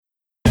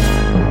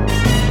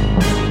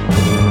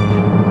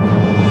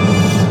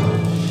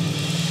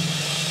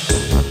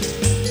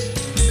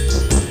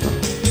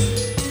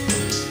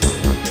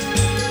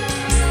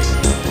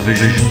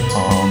Vision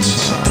on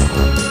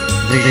Sound.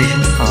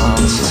 Vision on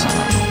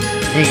Sound.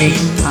 Vision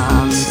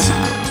on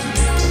Sound.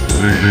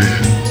 Vision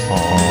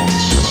on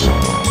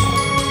Sound.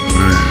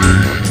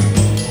 Vision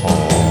on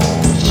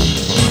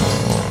Sound.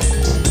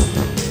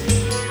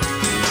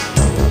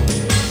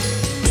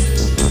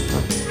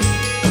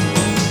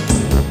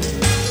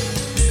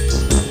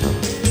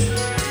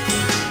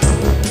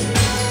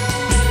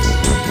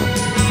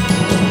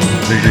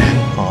 Vision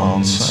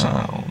on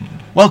Sound.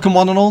 Welcome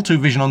one and all to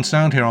Vision on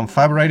Sound here on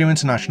Fab Radio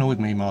International with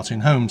me, Martin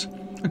Holmes.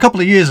 A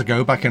couple of years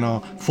ago, back in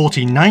our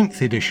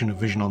 49th edition of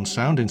Vision on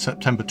Sound in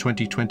September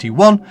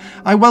 2021,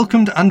 I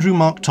welcomed Andrew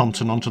Mark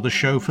Thompson onto the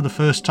show for the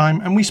first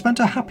time, and we spent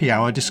a happy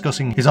hour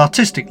discussing his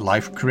artistic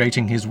life,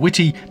 creating his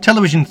witty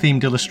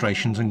television-themed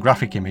illustrations and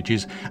graphic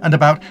images, and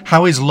about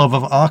how his love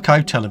of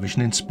archive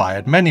television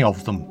inspired many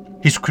of them.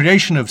 His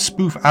creation of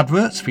spoof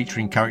adverts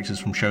featuring characters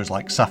from shows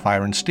like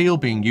Sapphire and Steel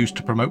being used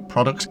to promote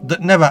products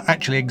that never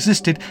actually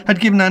existed had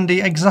given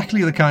Andy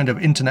exactly the kind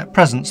of internet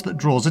presence that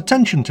draws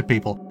attention to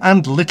people.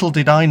 And little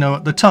did I know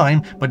at the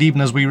time, but even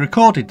as we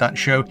recorded that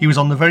show, he was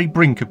on the very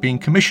brink of being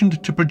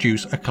commissioned to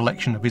produce a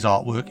collection of his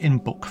artwork in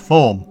book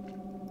form.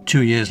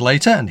 2 years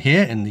later, and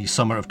here in the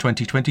summer of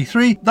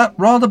 2023, that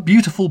rather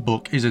beautiful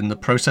book is in the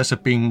process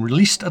of being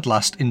released at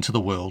last into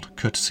the world,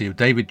 courtesy of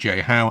David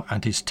J. Howe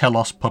and his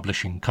Telos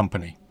Publishing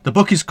Company. The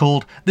book is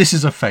called This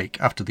Is a Fake,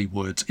 after the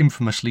words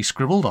infamously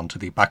scribbled onto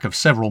the back of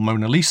several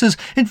Mona Lisas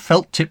in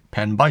felt-tip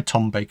pen by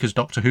Tom Baker's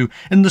Doctor Who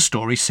in the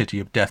story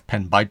City of Death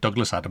penned by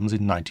Douglas Adams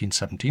in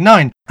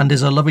 1979, and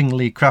is a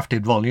lovingly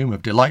crafted volume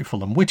of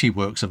delightful and witty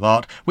works of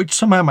art which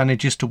somehow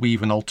manages to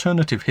weave an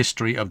alternative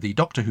history of the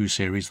Doctor Who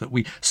series that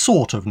we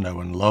sort of know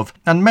and love,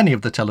 and many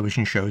of the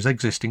television shows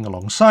existing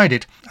alongside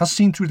it, as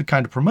seen through the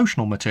kind of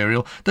promotional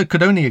material that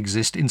could only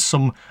exist in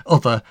some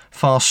other,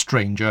 far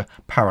stranger,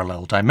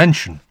 parallel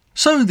dimension.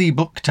 So the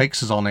book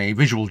takes us on a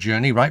visual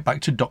journey right back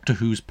to Doctor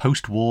Who's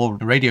post-war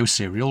radio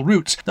serial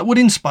roots that would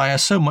inspire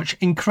so much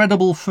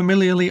incredible,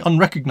 familiarly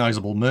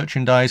unrecognisable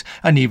merchandise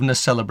and even a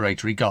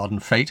celebratory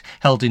garden fete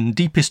held in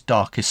deepest,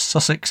 darkest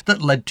Sussex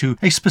that led to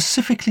a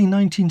specifically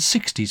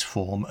 1960s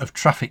form of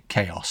traffic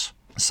chaos.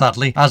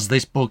 Sadly, as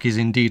this book is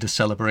indeed a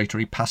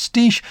celebratory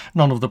pastiche,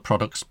 none of the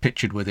products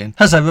pictured within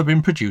has ever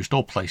been produced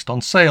or placed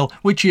on sale,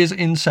 which is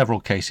in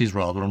several cases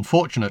rather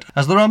unfortunate,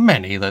 as there are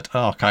many that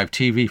archive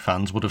TV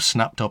fans would have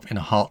snapped up in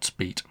a heart's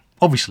beat.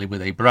 Obviously,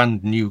 with a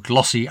brand new,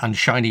 glossy and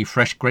shiny,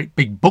 fresh, great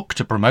big book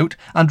to promote,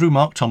 Andrew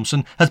Mark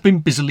Thompson has been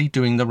busily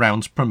doing the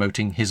rounds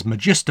promoting his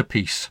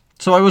Magisterpiece.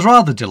 So I was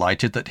rather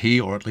delighted that he,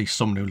 or at least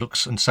someone who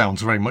looks and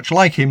sounds very much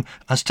like him,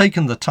 has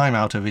taken the time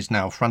out of his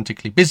now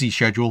frantically busy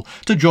schedule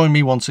to join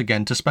me once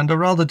again to spend a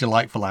rather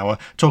delightful hour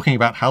talking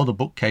about how the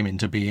book came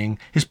into being,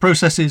 his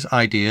processes,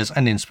 ideas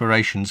and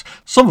inspirations,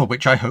 some of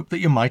which I hope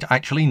that you might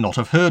actually not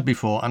have heard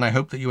before, and I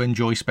hope that you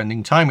enjoy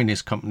spending time in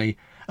his company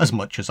as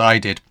much as I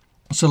did.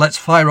 So let's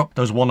fire up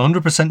those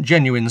 100%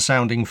 genuine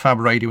sounding Fab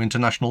Radio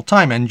International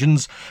time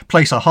engines,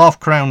 place a half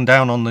crown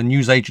down on the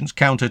newsagent's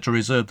counter to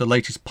reserve the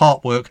latest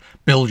part work,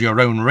 build your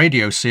own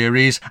radio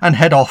series, and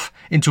head off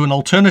into an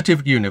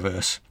alternative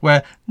universe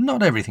where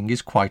not everything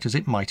is quite as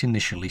it might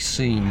initially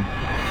seem.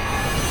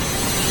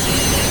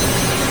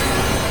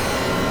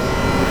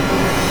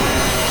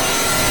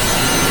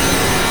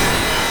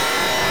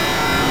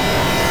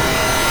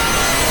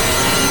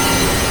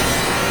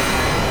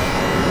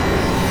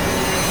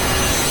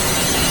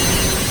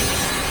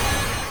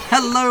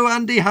 Hello,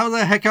 Andy. How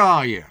the heck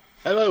are you?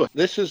 Hello,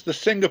 this is the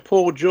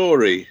Singapore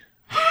jury.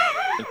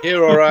 And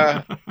here are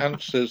our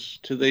answers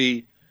to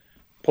the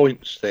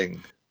points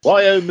thing.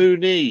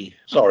 Mooney.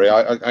 Sorry,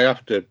 I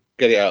have to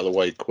get it out of the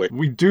way quick.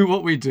 We do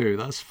what we do,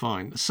 that's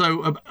fine.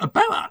 So,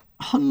 about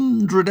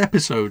 100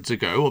 episodes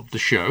ago of the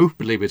show,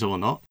 believe it or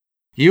not,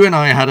 you and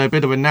I had a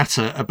bit of a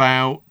natter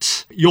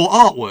about your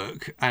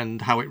artwork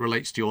and how it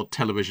relates to your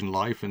television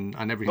life and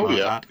everything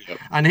that. Yeah.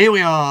 And here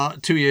we are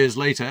 2 years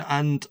later,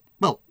 and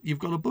well, you've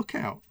got a book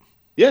out.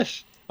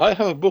 Yes, I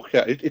have a book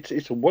out.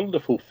 It's a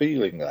wonderful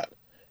feeling that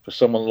for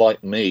someone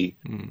like me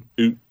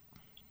who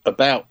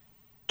about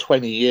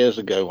 20 years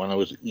ago when I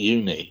was at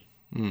uni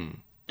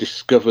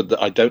discovered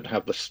that I don't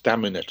have the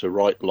stamina to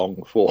write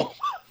long form.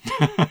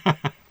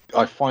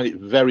 I find it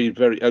very,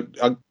 very...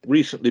 I've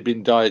recently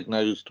been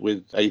diagnosed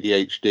with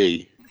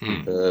ADHD,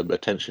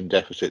 attention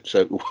deficit.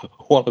 So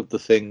one of the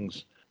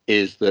things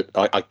is that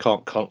I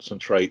can't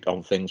concentrate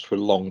on things for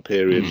long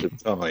periods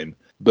of time.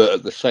 But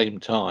at the same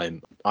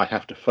time, I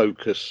have to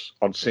focus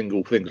on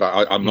single things.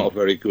 I'm not a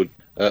very good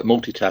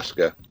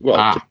multitasker.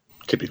 Well,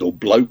 typical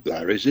bloke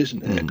there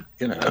isn't it?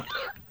 You know.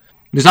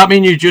 Does that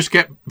mean you just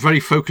get very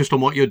focused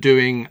on what you're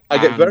doing? I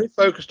get very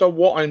focused on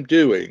what I'm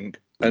doing,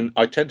 and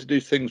I tend to do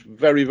things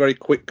very, very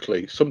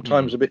quickly.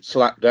 Sometimes a bit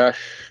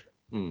slapdash.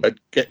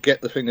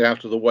 Get the thing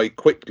out of the way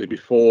quickly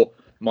before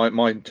my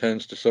mind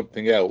turns to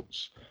something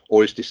else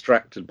or is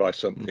distracted by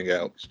something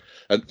else.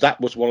 And that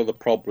was one of the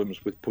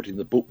problems with putting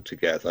the book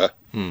together,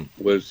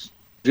 was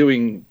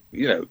doing,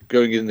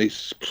 going in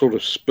these sort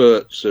of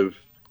spurts of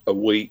a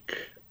week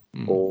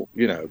or,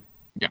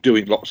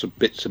 doing lots of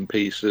bits and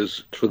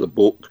pieces for the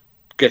book,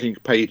 getting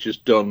pages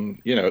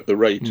done, at the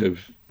rate of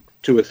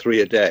 2 or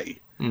 3 a day,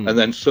 and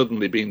then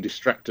suddenly being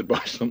distracted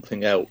by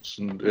something else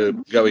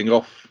and going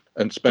off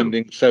and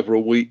spending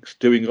several weeks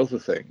doing other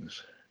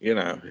things.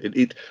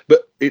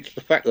 But it's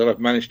the fact that I've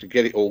managed to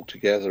get it all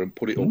together and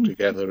put it all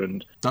together.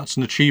 And that's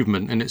an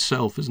achievement in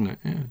itself, isn't it?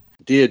 Yeah.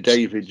 Dear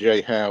David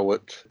J. Howe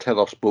at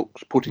Telos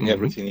Books, putting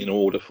everything in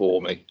order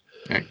for me.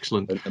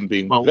 Excellent. And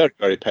being very,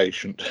 very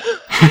patient.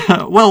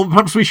 Well,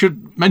 perhaps we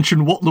should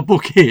mention what the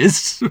book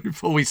is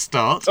before we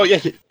start. Oh,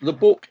 yes. The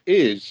book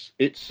is,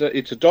 it's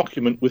a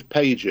document with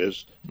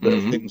pages that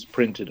are things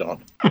printed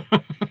on.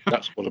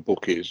 That's what a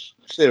book is.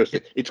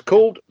 Seriously. It's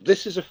called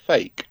This Is a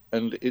Fake,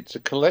 and it's a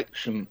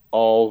collection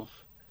of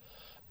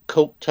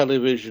cult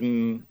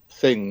television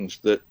things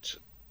that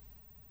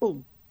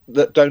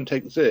don't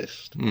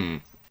exist.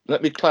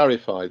 Let me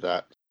clarify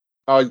that.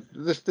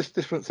 There's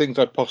different things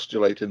I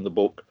postulate in the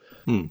book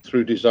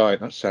through design.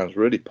 That sounds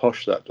really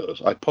posh, that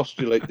does. I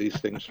postulate these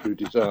things through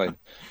design.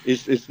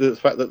 Is the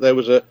fact that there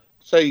was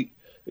say,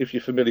 if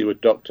you're familiar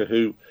with Doctor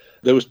Who,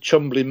 there was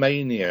Chumbly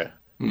Mania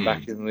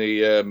back in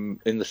the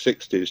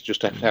 60s,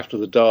 just after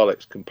the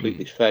Daleks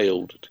completely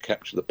failed to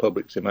capture the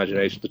public's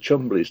imagination. The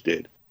Chumblies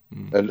did.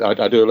 And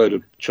I do a load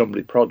of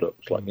Chumbly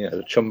products, like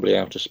the Chumbly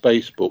Outer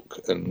Space book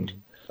and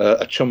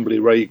a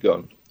Chumbly ray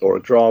gun. Or a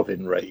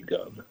Dravin ray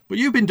gun. But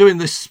you've been doing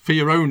this for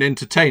your own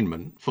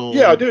entertainment.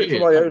 I do it for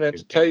my own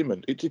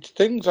entertainment. It's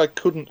things I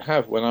couldn't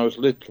have when I was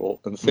little,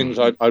 and things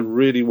I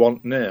really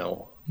want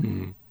now,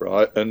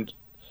 right? And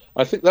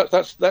I think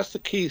that's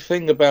the key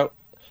thing about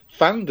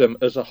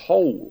fandom as a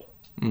whole,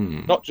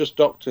 not just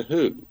Doctor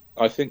Who.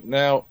 I think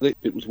now that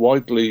it was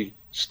widely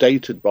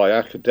stated by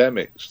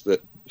academics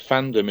that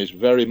fandom is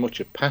very much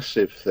a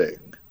passive thing.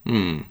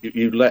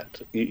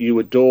 You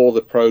adore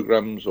the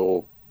programs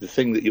or the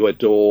thing that you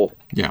adore,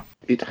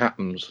 it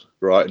happens,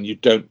 right? And you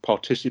don't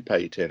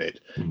participate in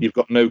it. You've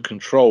got no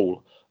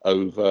control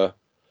over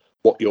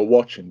what you're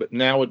watching. But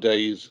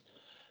nowadays,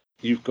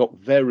 you've got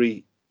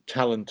very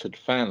talented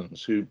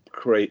fans who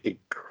create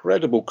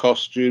incredible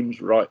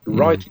costumes, write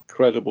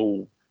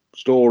incredible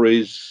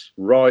stories,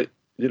 and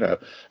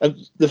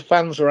the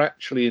fans are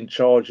actually in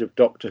charge of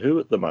Doctor Who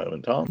at the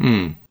moment, aren't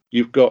they?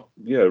 You've got,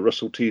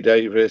 Russell T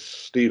Davies,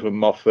 Stephen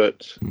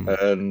Moffat,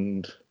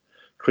 and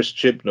Chris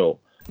Chibnall.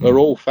 They're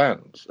all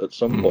fans at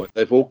some point.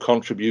 They've all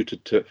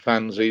contributed to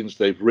fanzines.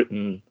 They've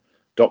written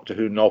Doctor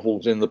Who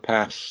novels in the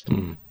past.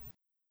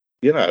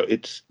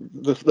 It's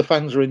the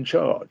fans are in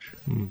charge.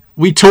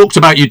 We talked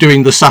about you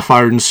doing the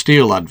Sapphire and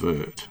Steel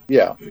advert,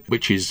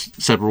 which is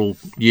several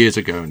years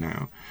ago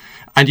now,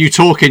 and you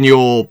talk in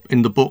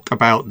the book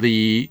about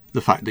the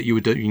fact that you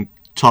were doing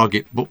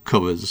Target book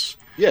covers.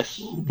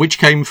 Yes. Which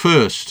came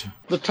first?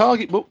 The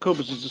Target book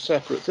covers is a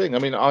separate thing. I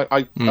mean, I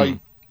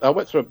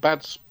went through a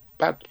bad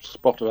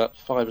spot about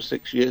 5 or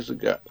 6 years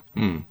ago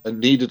and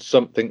needed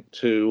something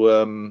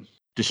to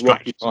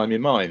occupy my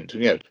mind.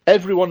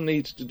 Everyone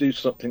needs to do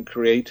something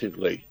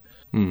creatively.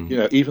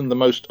 Even the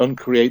most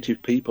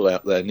uncreative people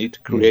out there need to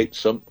create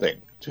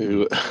something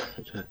to,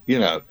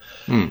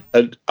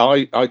 And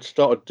I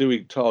started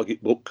doing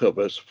Target book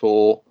covers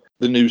for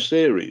the new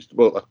series.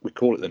 Well, we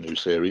call it the new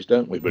series,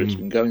 don't we? But it's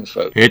been going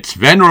so. It's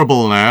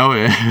venerable now.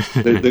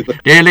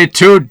 Nearly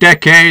 2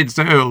 decades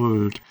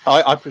old.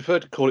 I prefer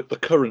to call it the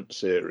current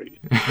series.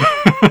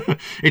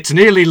 It's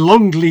nearly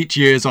Longleat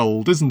years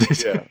old, isn't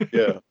it?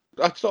 Yeah.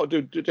 I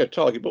started doing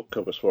Target book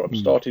covers for them,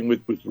 starting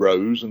with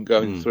Rose and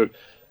going through.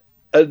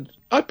 And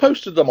I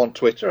posted them on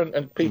Twitter,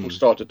 and people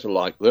started to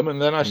like them. And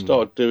then I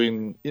started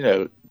doing,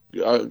 I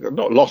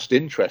not lost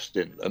interest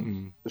in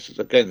them. This is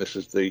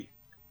the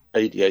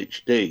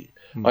ADHD.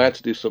 I had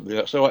to do something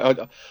else.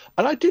 So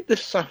I did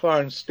this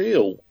Sapphire and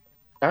Steel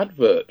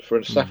advert for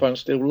a Sapphire and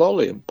Steel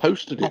lolly and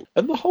posted it,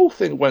 and the whole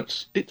thing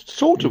went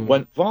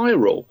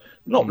viral.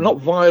 Not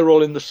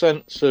viral in the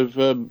sense of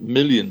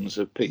millions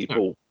of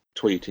people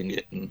tweeting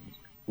it and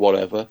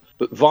whatever,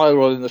 but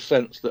viral in the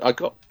sense that I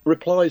got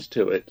replies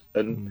to it,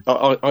 and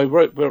I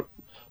wrote,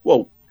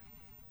 well,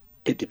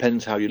 it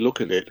depends how you look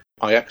at it.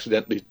 I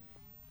accidentally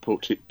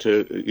put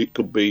it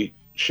could be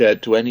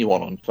shared to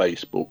anyone on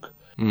Facebook.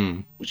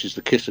 Which is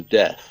the kiss of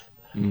death.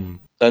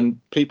 And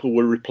people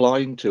were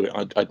replying to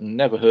it I'd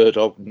never heard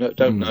of,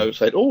 don't know,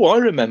 saying, oh, I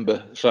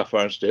remember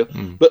Sapphire and Steel.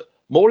 But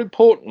more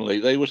importantly,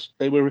 they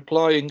were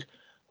replying,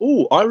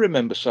 oh, I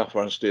remember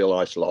Sapphire and Steel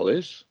ice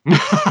lollies.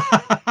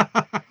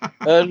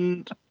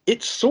 And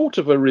it's sort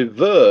of a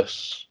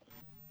reverse,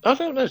 I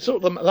don't know,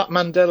 sort of that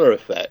Mandela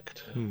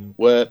effect,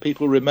 where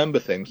people remember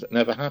things that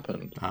never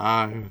happened.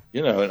 And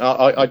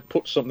I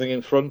put something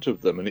in front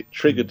of them, and it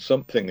triggered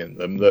something in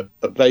them, that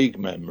a vague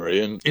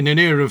memory. And in an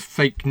era of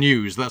fake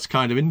news, that's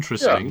kind of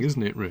interesting,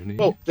 isn't it, really?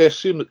 Well, they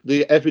assume that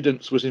the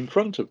evidence was in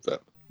front of them.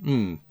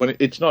 When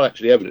it's not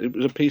actually evidence, it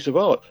was a piece of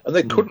art. And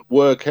they couldn't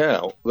work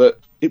out that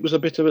it was a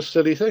bit of a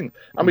silly thing.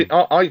 I mean,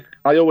 I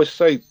always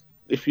say,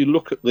 if you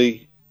look at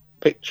the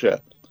picture,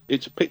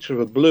 it's a picture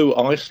of a blue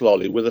ice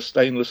lolly with a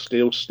stainless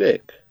steel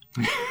stick.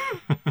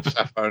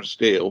 Sapphire and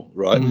Steel,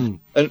 right?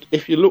 And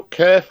if you look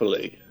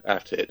carefully,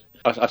 at it.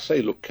 I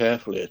say look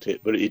carefully at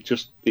it, but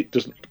it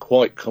doesn't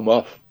quite come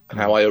off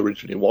how I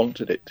originally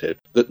wanted it to.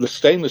 The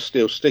stainless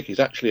steel stick is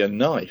actually a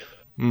knife,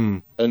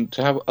 and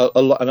to have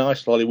an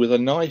ice lolly with a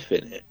knife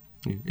in it.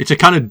 It's a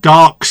kind of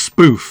dark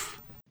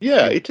spoof.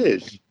 Yeah, it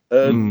is.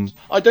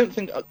 I don't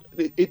think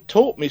it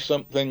taught me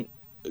something.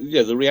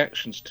 Yeah, the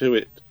reactions to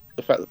it,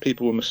 the fact that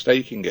people were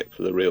mistaking it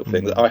for the real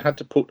thing. That I had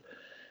to put,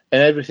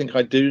 in everything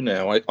I do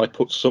now, I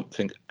put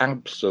something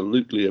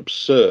absolutely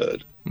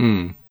absurd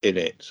in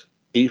it,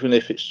 even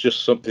if it's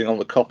just something on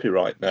the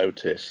copyright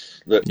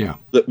notice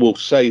that will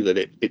say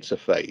that it's a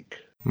fake.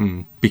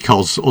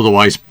 Because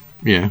otherwise,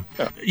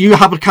 you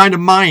have a kind of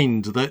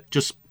mind that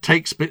just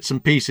takes bits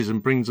and pieces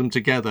and brings them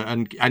together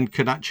and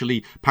can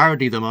actually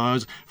parody them. I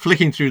was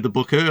flicking through the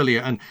book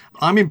earlier, and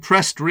I'm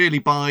impressed really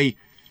by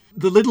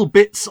the little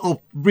bits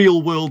of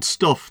real world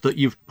stuff that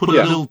you've put a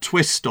little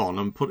twist on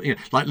and put,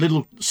 like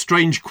little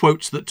strange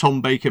quotes that Tom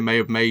Baker may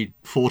have made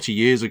 40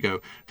 years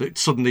ago that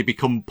suddenly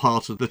become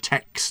part of the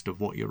text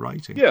of what you're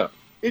writing. Yeah,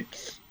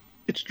 it's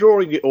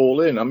drawing it all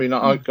in. I mean,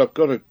 I've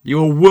got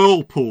you're a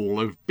whirlpool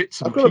of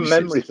bits and pieces. I've got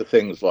a memory for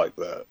things like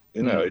that.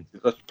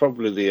 That's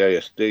probably the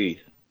ASD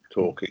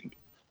talking.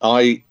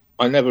 I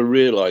never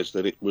realised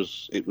that it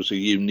was a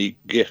unique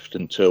gift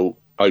until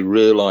I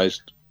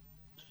realised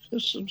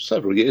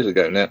several years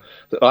ago now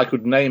that I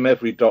could name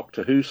every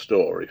Doctor Who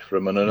story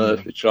from An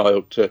Unearthly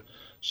Child to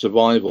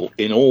Survival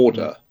in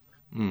order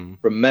from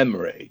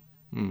memory,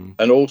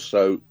 and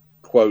also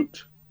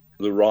quote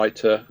the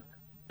writer,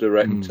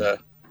 director,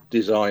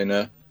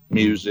 designer,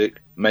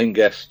 music, main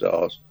guest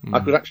stars.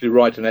 I could actually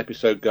write an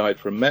episode guide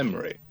from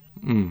memory,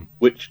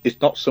 which is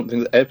not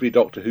something that every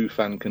Doctor Who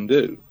fan can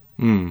do.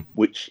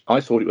 Which I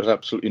thought it was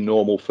absolutely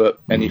normal for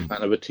any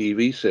fan of a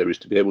TV series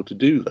to be able to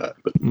do that,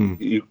 but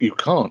you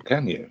can't,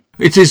 can you?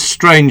 It is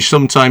strange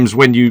sometimes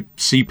when you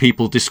see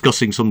people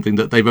discussing something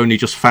that they've only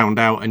just found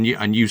out, and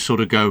you sort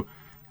of go,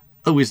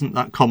 "Oh, isn't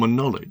that common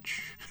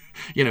knowledge?"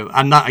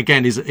 And that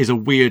again is a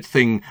weird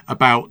thing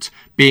about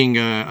being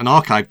an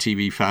archive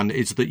TV fan,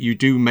 is that you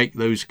do make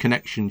those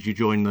connections, you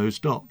join those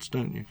dots,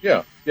 don't you?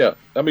 Yeah.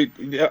 I mean,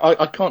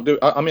 I can't do.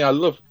 I mean, I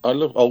love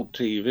old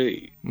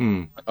TV.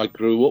 I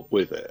grew up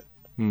with it.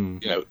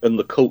 And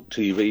the cult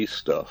TV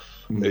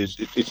stuff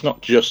it's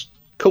not just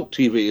cult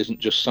TV. Isn't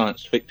just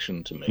science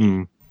fiction to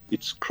me.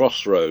 It's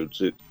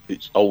Crossroads.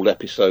 It's old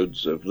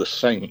episodes of The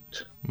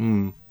Saint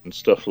and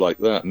stuff like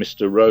that.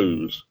 Mr.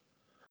 Rose.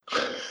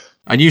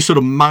 And you sort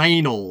of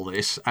mine all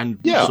this and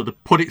sort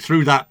of put it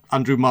through that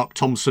Andrew Mark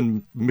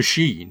Thompson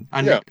machine,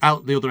 and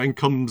out the other end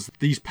comes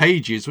these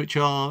pages, which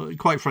are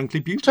quite frankly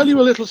beautiful. I'll tell you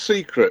a little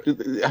secret.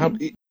 How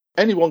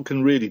anyone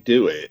can really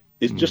do it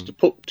is just to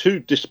put two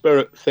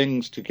disparate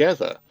things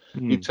together.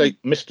 You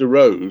take Mr.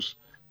 Rose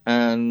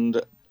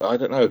and, I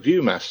don't know, a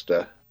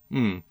Viewmaster.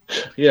 And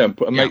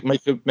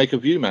make a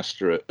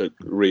Viewmaster a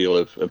reel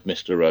of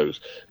Mr. Rose.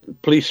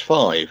 Police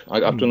 5.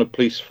 I've done a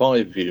Police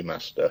 5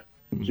 Viewmaster.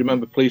 Do you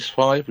remember Police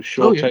 5 with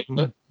Shaw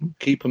Taylor?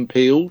 Keep 'em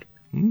Peeled?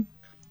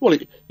 Well,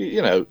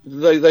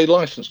 they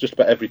license just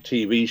about every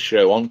TV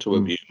show onto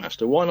a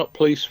Viewmaster. Why not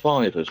Police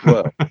 5 as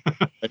well?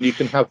 And you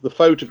can have the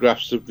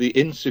photographs of the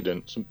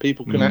incidents, and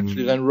people can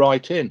actually then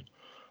write in.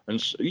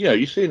 And,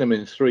 you see them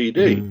in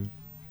 3D.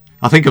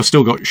 I think I've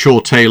still got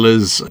Shaw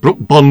Taylor's Brooke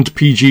Bond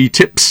PG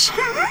tips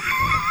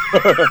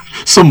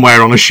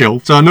somewhere on a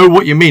shelf, so I know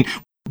what you mean.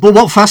 But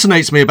what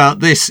fascinates me about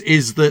this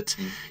is that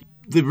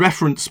the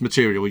reference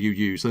material you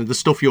use and the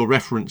stuff you're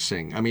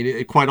referencing, I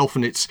mean, quite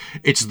often it's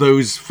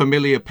those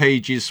familiar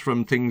pages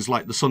from things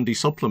like the Sunday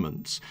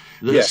supplements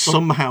that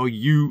somehow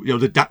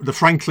the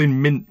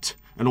Franklin Mint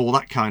and all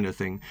that kind of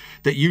thing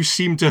that you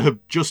seem to have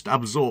just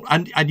absorbed,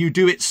 and you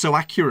do it so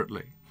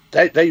accurately.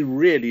 They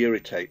really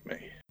irritate me.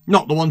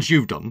 Not the ones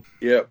you've done.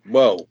 Yeah,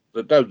 well,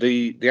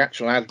 the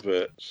actual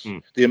adverts,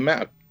 the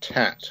amount of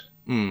tat.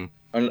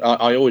 And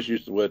I always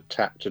use the word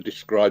tat to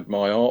describe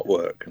my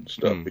artwork and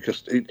stuff,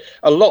 because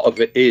a lot of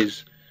it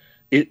is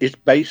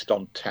based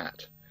on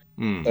tat.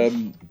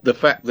 The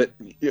fact that,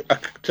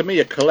 to me,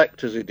 a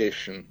collector's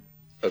edition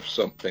of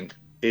something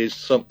is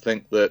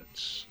something that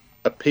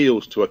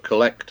appeals to a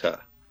collector,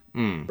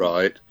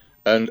 right?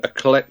 And a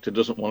collector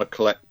doesn't want to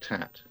collect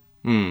tat,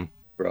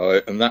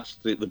 right? And that's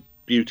the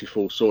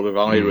beautiful sort of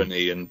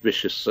irony and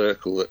vicious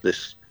circle that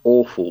this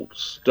awful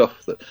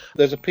stuff that...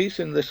 There's a piece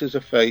in This Is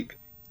a Fake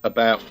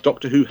about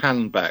Doctor Who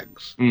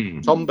handbags.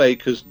 Tom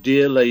Baker's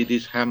Dear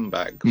Ladies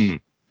handbags.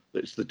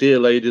 It's the Dear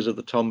Ladies of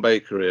the Tom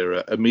Baker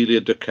era. Amelia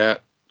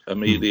Ducat,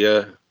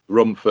 Amelia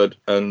Rumford,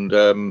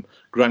 and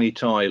Granny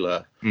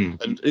Tyler.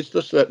 And it's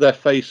just that their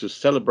faces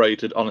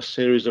celebrated on a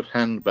series of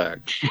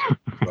handbags,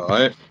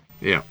 right?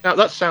 Yeah. Now,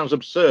 that sounds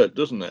absurd,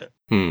 doesn't it?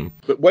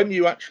 But when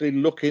you actually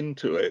look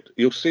into it,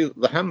 you'll see that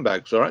the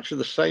handbags are actually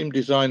the same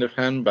design of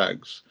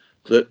handbags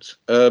that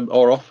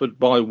are offered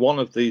by one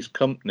of these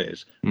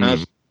companies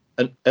as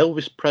an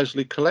Elvis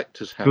Presley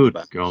collector's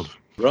handbag. Good God.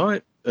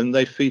 Right? And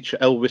they feature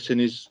Elvis in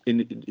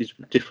his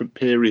different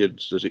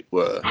periods, as it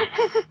were.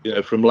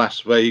 From Las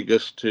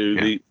Vegas to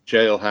the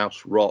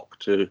Jailhouse Rock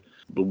to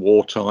the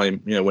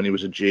wartime, when he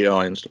was a GI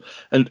and stuff.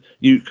 And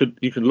you can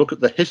look at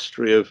the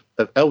history of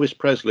Elvis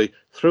Presley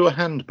through a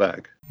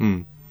handbag.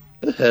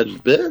 A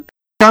handbag.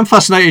 I'm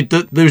fascinated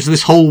that there's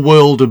this whole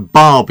world of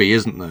Barbie,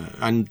 isn't there?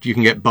 And you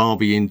can get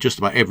Barbie in just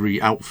about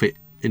every outfit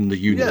in the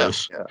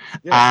universe.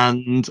 Yeah.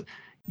 And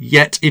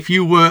yet, if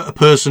you were a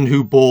person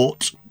who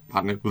bought, I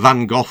don't know,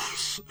 Van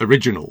Gogh's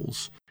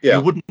originals, you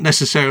wouldn't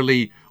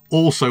necessarily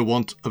also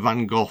want a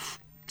Van Gogh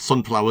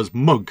Sunflowers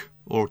mug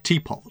or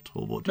teapot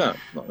or what. No.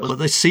 But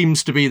there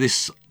seems to be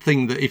this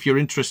thing that if you're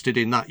interested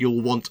in that,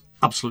 you'll want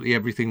absolutely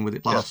everything with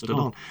it plastered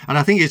on. And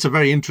I think it's a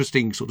very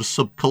interesting sort of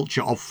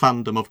subculture of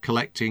fandom, of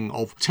collecting,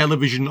 of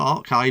television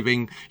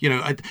archiving.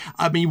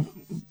 I mean,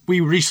 we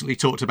recently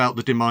talked about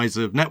the demise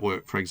of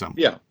Network, for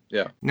example.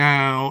 Yeah.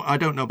 Now, I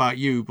don't know about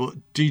you, but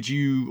did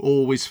you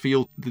always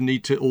feel the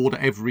need to order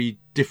every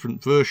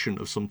different version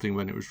of something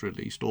when it was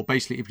released? Or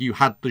basically, if you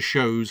had the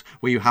shows,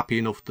 were you happy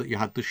enough that you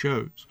had the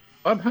shows?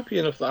 I'm happy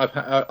enough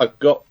that I've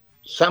got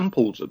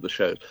samples of the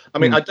shows. I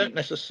mean, I don't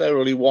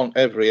necessarily want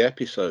every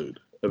episode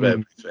of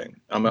everything.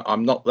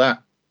 I'm not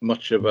that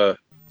much of a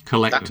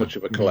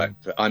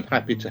collector. I'm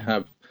happy to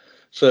have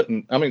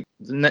certain. I mean,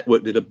 the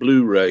network did a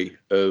Blu-ray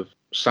of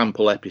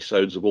sample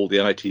episodes of all the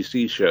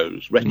ITC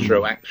shows,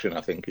 Retro Action,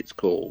 I think it's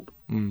called,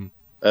 and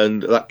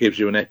that gives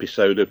you an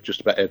episode of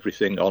just about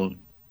everything on.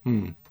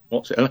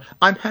 What's it? And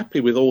I'm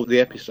happy with all the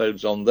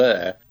episodes on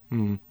there.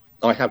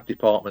 I have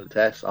Department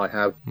S. I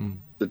have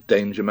the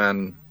Danger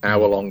Man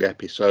hour-long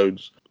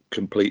episodes,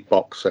 complete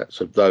box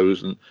sets of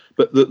those,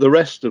 but the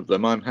rest of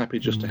them, I'm happy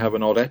just to have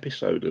an odd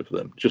episode of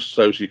them, just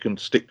so you can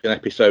stick an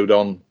episode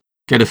on,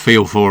 get a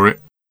feel for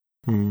it,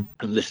 and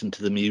listen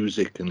to the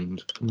music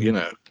and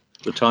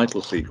the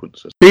title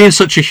sequences. Being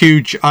such a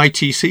huge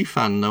ITC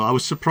fan, though, I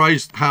was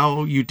surprised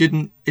how you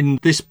didn't, in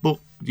this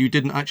book, you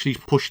didn't actually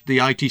push the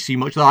ITC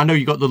much. I know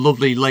you got the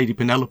lovely Lady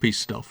Penelope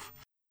stuff.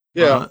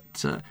 Yeah.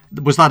 But,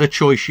 was that a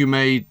choice you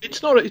made?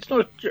 It's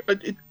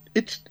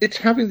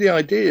having the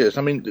ideas.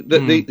 I mean, the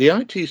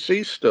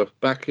ITC stuff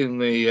back in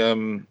the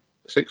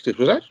 60s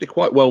was actually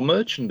quite well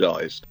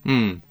merchandised.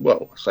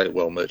 Well, I say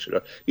well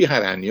merchandised. You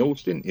had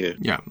annuals, didn't you?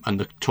 Yeah, and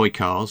the toy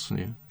cars.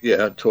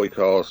 Yeah, toy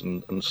cars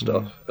and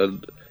stuff.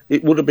 And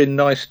it would have been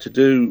nice to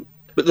do.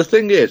 But the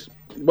thing is,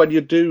 when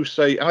you do,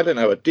 say, I don't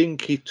know, a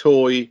dinky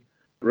toy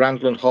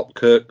Randall and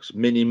Hopkirk's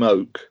Mini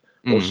Moke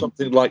or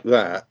something like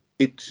that,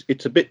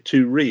 it's a bit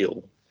too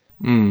real.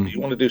 You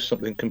want to do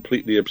something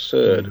completely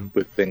absurd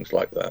with things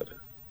like that.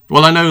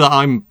 Well, I know that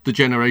I'm the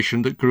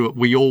generation that grew up.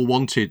 We all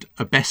wanted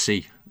a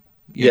Bessie.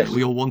 Yes.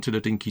 We all wanted a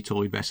dinky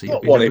toy Bessie.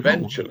 Got one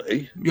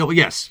eventually. Yeah, well,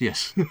 yes.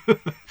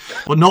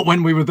 But not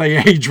when we were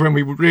the age when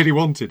we really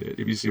wanted it,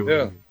 if you see what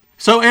I mean.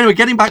 So anyway,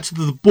 getting back to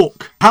the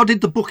book, how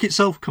did the book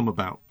itself come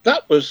about?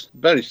 That was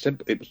very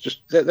simple. It was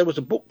just, there was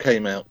a book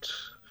came out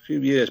a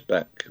few years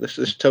back.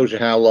 This tells you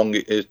how long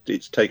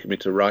it's taken me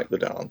to write the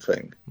darn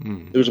thing.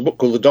 There was a book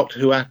called The Doctor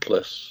Who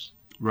Atlas.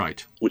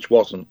 Right. Which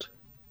wasn't.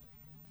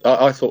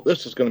 I thought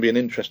this is going to be an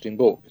interesting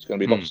book. It's going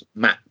to be lots of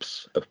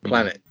maps of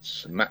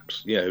planets,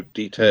 maps,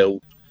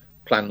 detailed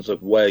plans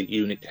of where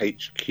Unit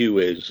HQ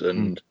is,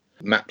 and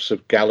maps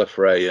of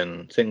Gallifrey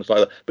and things like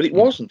that. But it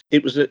wasn't.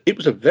 It was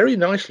a very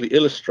nicely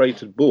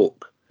illustrated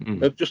book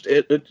of just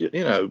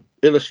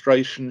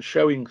illustrations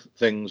showing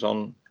things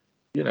on,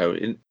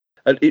 and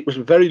it was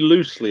very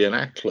loosely an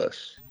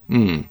atlas.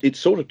 It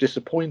sort of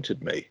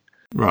disappointed me.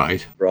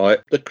 Right.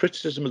 The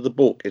criticism of the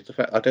book is the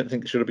fact I don't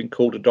think it should have been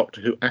called a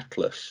Doctor Who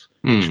Atlas.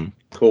 It should be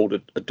called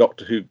a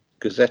Doctor Who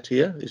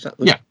Gazetteer. Is that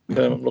the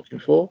term I'm looking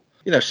for?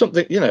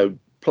 Something,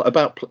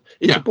 about.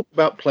 It's a book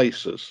about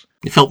places.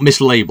 It felt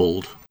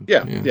mislabeled.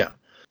 Yeah.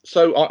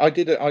 So I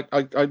did it.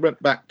 I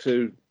went back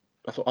to.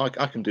 I thought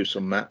I can do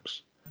some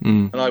maps,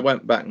 and I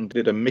went back and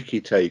did a Mickey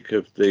take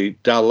of the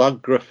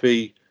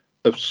Dalography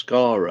of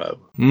Skaro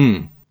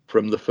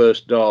from the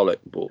first Dalek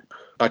book.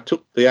 I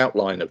took the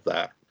outline of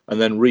that and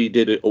then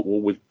redid it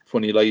all with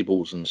funny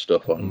labels and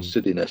stuff on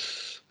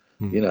silliness.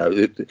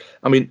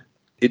 I mean,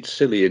 it's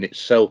silly in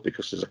itself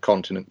because there's a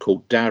continent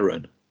called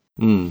Darren.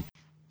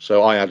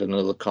 So I had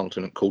another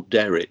continent called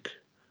Derek.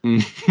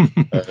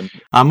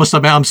 I must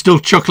admit, I'm still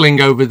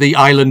chuckling over the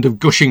island of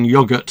gushing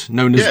yogurt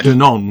known as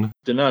Danone.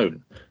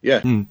 Danone,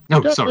 yeah.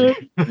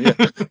 Sorry.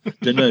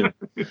 Danone.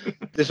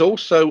 There's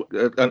also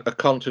a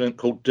continent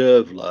called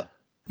Dervla,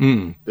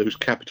 whose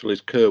capital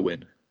is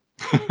Kerwin.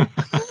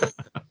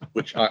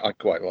 Which I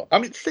quite like. I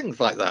mean, things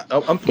like that.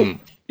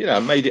 I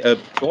made it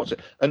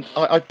and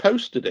I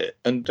posted it,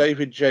 and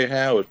David J.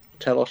 Howard,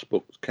 Telos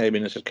Books, came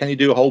in and said, "Can you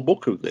do a whole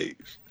book of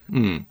these?"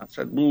 I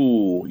said,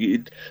 "Ooh."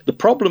 The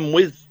problem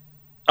with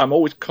I'm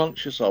always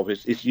conscious of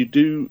is you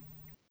do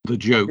the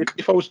joke.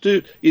 If I was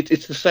to,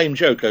 it's the same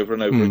joke over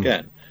and over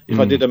again. If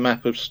I did a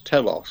map of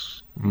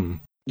Telos,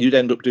 you'd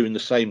end up doing the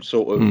same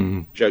sort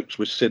of jokes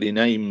with silly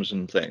names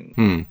and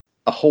things.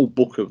 A whole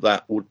book of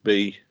that would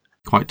be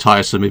quite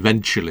tiresome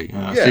eventually.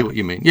 I see what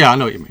you mean. Yeah, I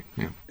know what you mean.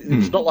 Yeah.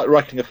 It's not like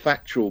writing a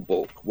factual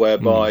book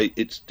whereby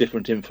it's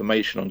different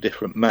information on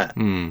different maps.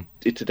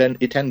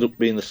 It ends up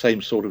being the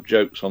same sort of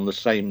jokes on the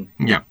same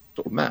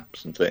sort of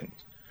maps and things.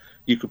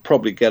 you could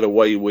probably get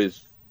away with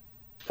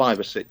 5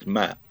 or 6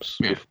 maps.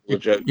 Yeah. Before the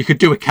joke. You could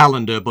do a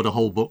calendar, but a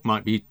whole book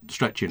might be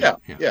stretching Yeah,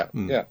 it.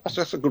 yeah.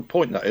 That's a good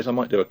point. That is, I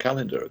might do a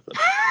calendar of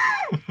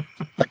them.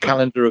 A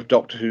calendar of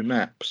Doctor Who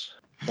maps.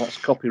 That's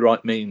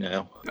copyright me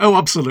now. Oh,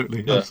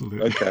 absolutely, Yeah,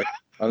 absolutely. Okay.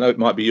 I know it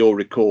might be your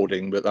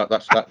recording, but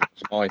that's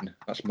mine.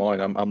 That's mine.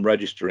 I'm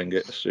registering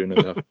it as soon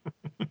as I.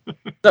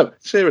 No,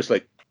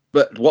 seriously.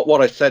 But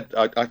what I said,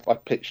 I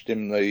pitched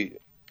him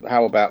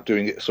how about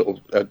doing it sort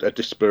of a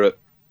disparate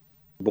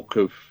book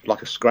of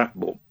like a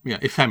scrapbook. Yeah,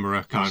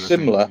 ephemera kind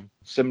of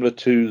Similar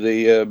to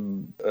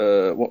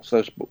the what's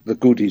those the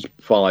goodies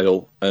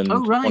file and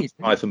Oh, right.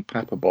 Python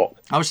Paperbox.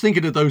 I was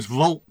thinking of those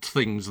vault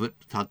things that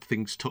had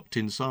things tucked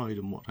inside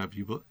and what have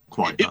you, but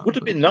It would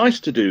have been nice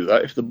to do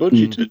that if the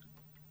budget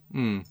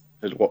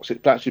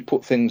had actually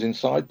put things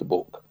inside the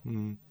book.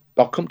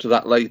 I'll come to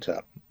that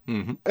later.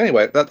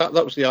 Anyway, that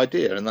was the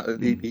idea,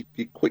 and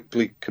he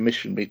quickly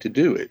commissioned me to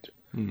do it,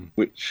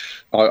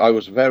 which I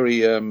was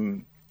very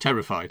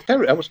terrified.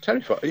 I was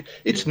terrified.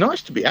 It's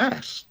nice to be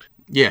asked.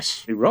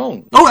 Yes. You're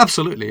wrong. Oh,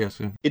 absolutely, yes.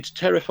 Yeah. It's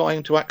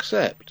terrifying to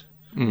accept.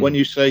 When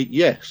you say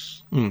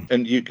yes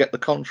and you get the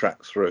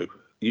contract through,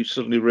 you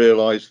suddenly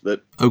realise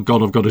that, oh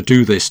God, I've got to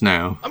do this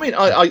now. I mean,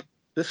 I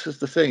this is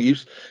the thing.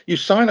 You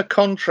sign a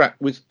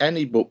contract with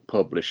any book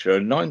publisher,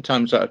 and 9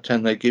 times out of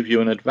 10 they give you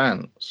an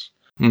advance,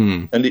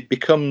 and it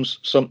becomes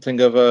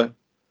something of a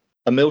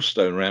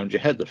millstone around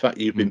your head. The fact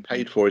that you've been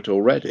paid for it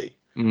already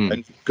and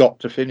you've got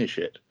to finish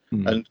it,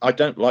 and I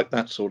don't like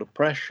that sort of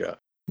pressure.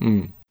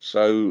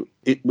 So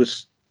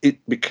it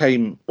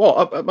became,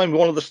 well, I mean,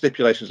 one of the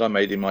stipulations I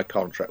made in my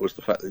contract was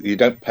the fact that you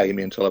don't pay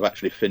me until I've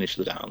actually finished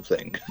the damn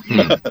thing.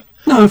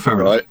 No, fair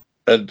enough. Right,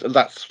 and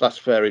that's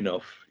fair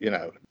enough. You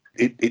know,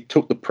 it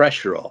took the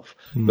pressure off,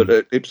 but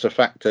ipso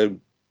facto,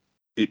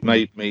 it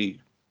made me,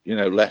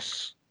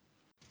 less.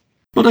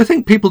 But I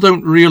think people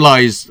don't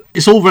realise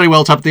it's all very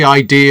well to have the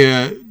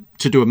idea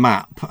to do a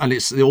map, and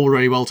it's all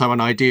very well to have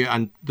an idea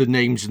and the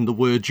names and the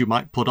words you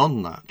might put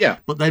on that. Yeah.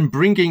 But then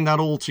bringing that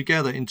all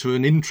together into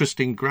an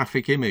interesting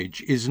graphic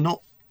image is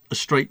not a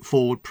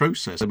straightforward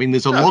process. I mean,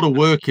 there's a lot of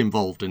work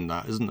involved in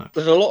that, isn't there?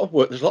 There's a lot of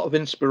work. There's a lot of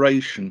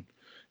inspiration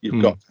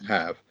you've got to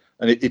have,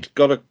 and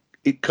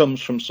it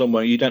comes from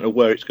somewhere. You don't know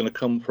where it's going to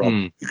come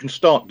from. You can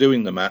start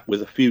doing the map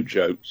with a few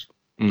jokes.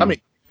 I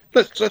mean,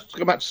 let's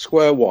go back to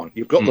square one.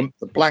 You've got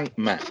the blank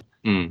map.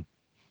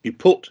 You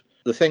put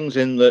the things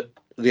in the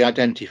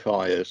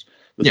identifiers,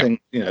 thing,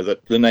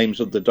 the names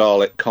of the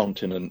Dalek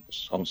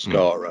continents on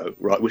Skaro,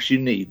 right, which you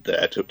need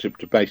there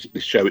to basically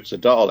show it's a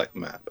Dalek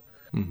map.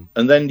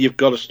 And then you've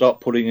got to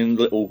start putting in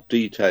little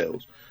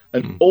details,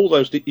 and all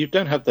those you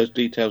don't have those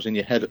details in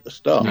your head at the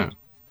start. No.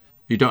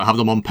 You don't have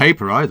them on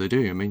paper either,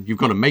 do you? I mean, you've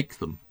got to make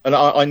them. And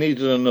I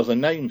needed another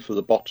name for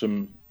the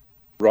bottom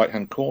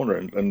right-hand corner,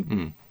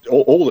 and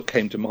all that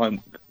came to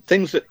mind,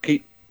 things that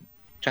keep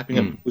tapping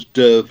up, was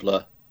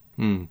Dervler.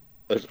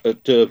 A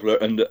Dervler,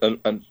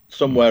 and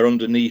somewhere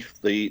underneath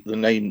the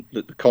name,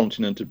 the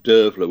continent of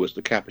Dervler was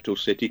the capital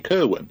city,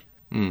 Kerwin.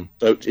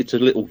 So it's a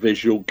little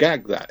visual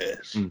gag, that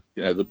is.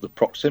 The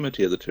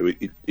proximity of the two,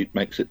 it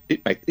makes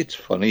it's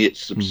funny,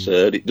 it's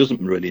absurd, it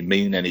doesn't really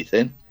mean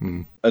anything.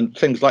 And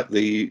things like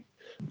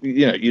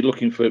you're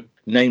looking for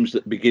names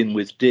that begin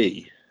with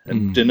D,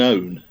 and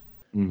Danone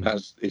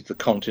is the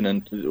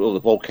continent or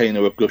the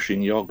volcano of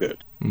gushing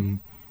yogurt. And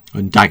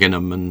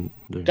Dagenham and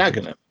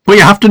Dagenham. Well,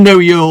 you have to know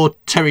your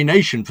Terry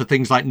Nation for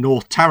things like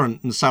North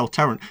Tarrant and South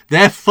Tarrant.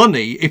 They're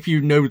funny if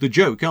you know the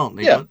joke, aren't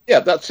they?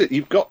 Yeah, that's it.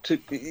 You've got to.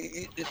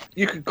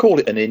 You could call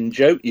it an in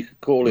joke. You could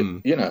call it,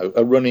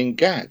 a running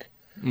gag.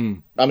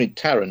 I mean,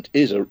 Tarrant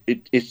is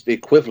it's the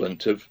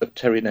equivalent of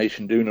Terry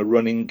Nation doing a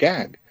running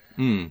gag,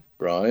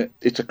 right?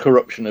 It's a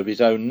corruption of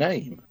his own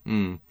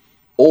name,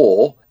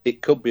 or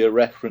it could be a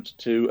reference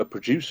to a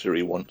producer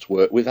he once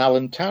worked with,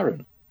 Alan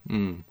Tarrant.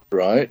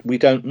 Right, we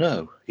don't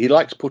know. He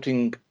likes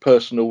putting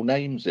personal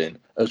names in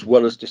as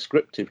well as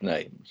descriptive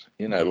names.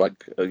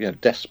 Like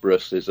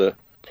Desperus is a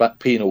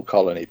penal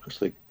colony because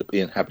the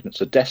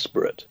inhabitants are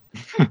desperate.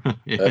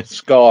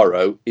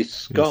 Skaro is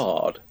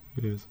scarred.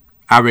 Yes.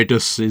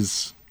 Aridus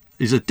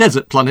is a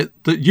desert planet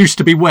that used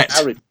to be wet.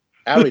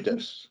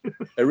 Aridus,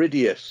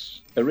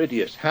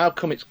 Iridius. How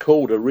come it's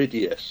called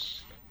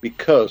Iridius?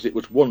 Because it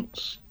was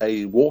once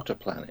a water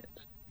planet.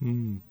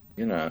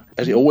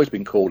 Has it always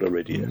been called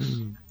Iridius?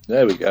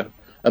 There we go.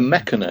 And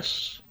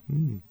Mechanus.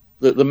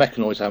 The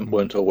mechanoids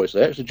weren't always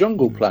there. It's a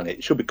jungle planet.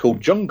 It should be called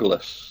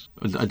Jungulus.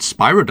 And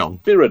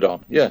Spiridon.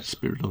 Spiridon, yes.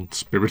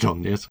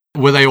 Spiridon, yes.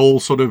 Were they all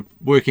sort of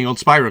working on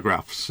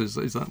spirographs? Is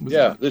that?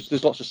 Yeah,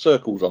 there's lots of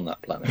circles on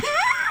that planet.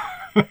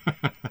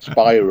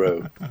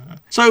 Spyro.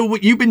 So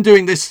you've been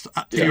doing this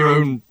for your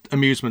own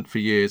amusement for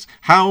years.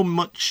 How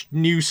much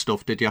new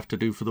stuff did you have to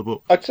do for the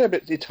book? I'd say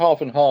it's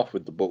half and half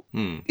with the book.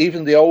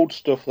 Even the old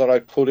stuff that I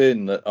put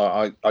in that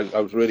I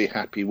was really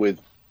happy with,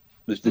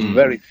 there's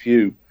very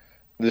few.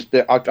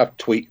 I've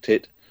tweaked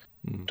it.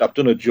 I've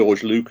done a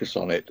George Lucas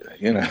on it,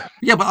 you know.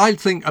 Yeah, but I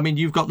think, I mean,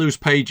 you've got those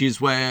pages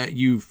where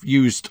you've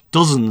used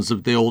dozens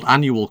of the old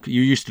annual.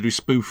 You used to do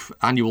spoof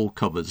annual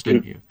covers,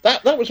 didn't you?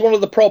 That was one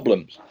of the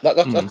problems.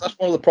 That's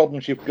one of the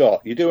problems you've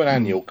got. You do an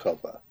annual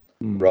cover,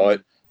 right,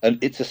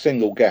 and it's a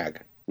single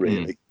gag,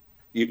 really.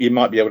 You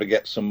might be able to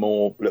get some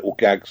more little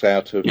gags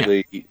out of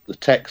the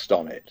text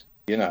on it,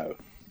 you know,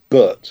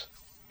 but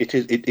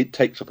it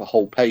takes up a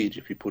whole page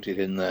if you put it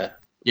in there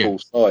full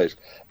size.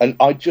 And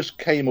I just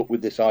came up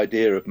with this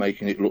idea of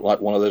making it look like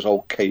one of those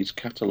old Kay's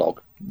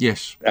catalogue.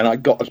 Yes. And I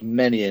got as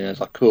many in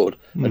as I could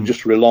and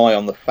just rely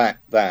on the fact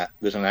that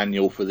there's an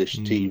annual for this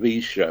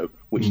TV show,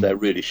 which there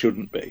really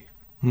shouldn't be.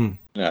 You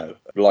know,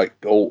 like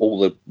all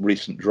the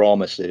recent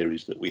drama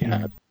series that we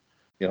had,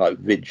 you know, like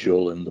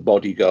Vigil and The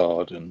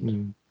Bodyguard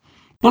and...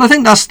 Well, I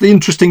think that's the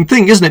interesting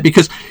thing, isn't it?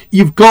 Because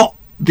you've got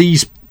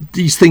these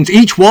things.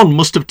 Each one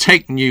must have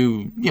taken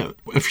you, you know,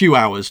 a few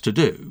hours to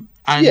do.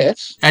 And,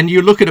 yes. And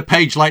you look at a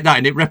page like that,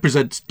 and it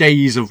represents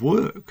days of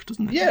work,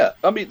 doesn't it? Yeah.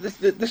 I mean,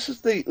 this is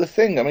the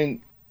thing. I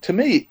mean, to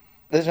me,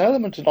 there's an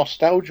element of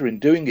nostalgia in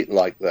doing it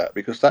like that,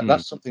 because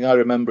that's something I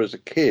remember as a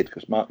kid.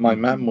 Because my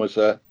mum was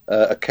a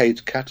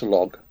Cade's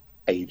catalogue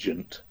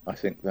agent. I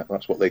think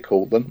that's what they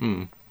called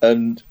them.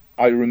 And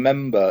I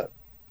remember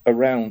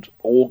around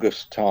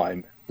August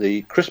time,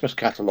 the Christmas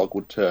catalogue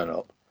would turn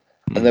up,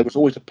 and there was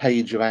always a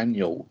page of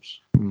annuals,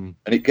 and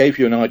it gave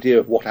you an idea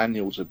of what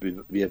annuals would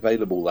be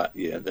available that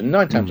year. And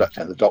 9 times out of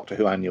 10, the Doctor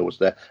Who annual was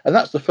there, and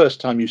that's the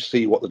first time you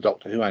see what the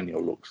Doctor Who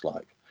annual looks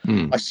like.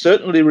 I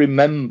certainly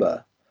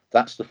remember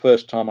that's the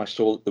first time I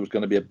saw that there was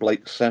going to be a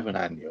Blake 7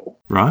 annual.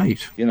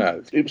 Right. You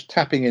know, it was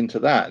tapping into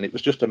that, and it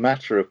was just a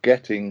matter of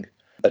getting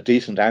a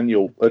decent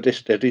annual, a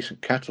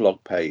decent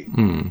catalogue page.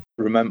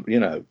 Remember, you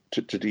know,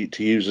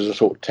 to use as a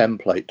sort of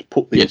template to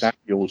put these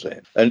annuals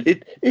in.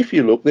 And if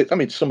you look, I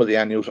mean, some of the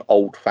annuals are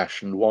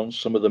old-fashioned ones,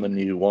 some of them are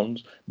new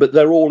ones, but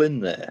they're all in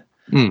there.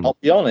 I'll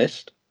be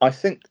honest, I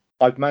think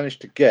I've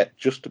managed to get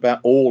just about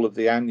all of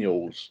the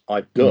annuals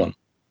I've done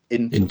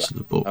into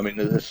the book. I mean,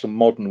 there's some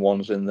modern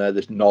ones in there.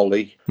 There's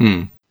Nolly.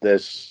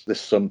 There's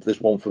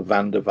one for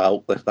Van der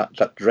Valk. There's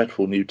that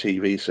dreadful new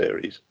TV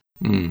series.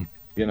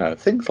 You know,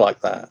 things like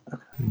that.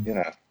 You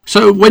know.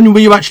 So when were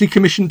you actually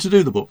commissioned to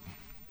do the book?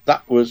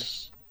 That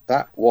was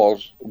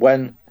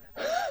when,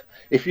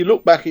 if you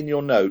look back in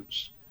your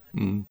notes,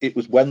 it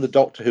was when the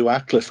Doctor Who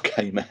Atlas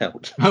came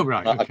out. Oh,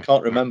 right. I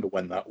can't remember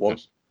when that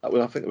was. I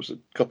think it was a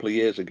couple of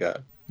years ago.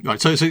 Right,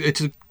 so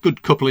it's a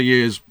good couple of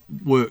years'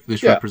 work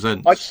this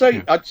represents.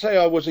 I'd say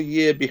I was a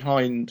year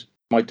behind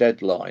my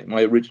deadline,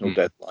 my original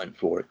deadline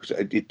for it, because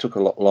it took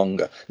a lot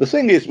longer. The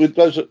thing is, with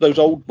those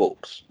old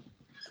books,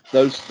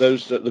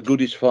 the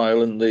Goodies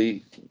File and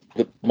the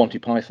Monty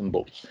Python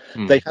books,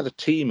 they had a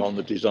team on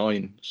the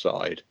design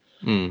side,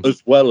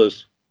 as well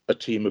as a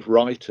team of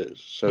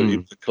writers. So it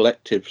was a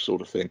collective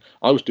sort of thing.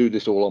 I was doing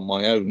this all on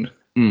my own,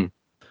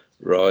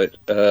 right,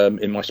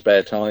 in my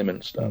spare time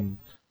and stuff.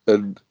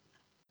 And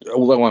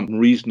although I'm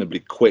reasonably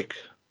quick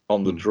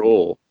on the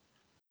draw,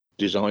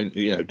 design,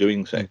 you know,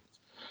 doing things,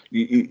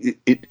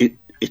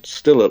 it's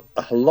still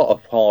a lot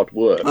of hard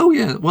work. Oh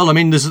yeah. Well, I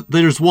mean,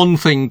 there's one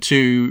thing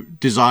to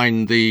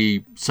design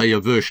say a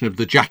version of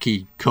the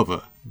Jackie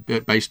cover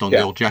based on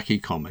the old Jackie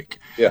comic,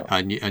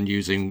 and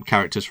using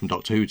characters from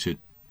Doctor Who to.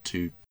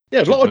 Yeah,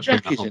 there's a lot of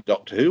Jackies in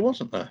Doctor Who,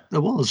 wasn't there? There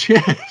was,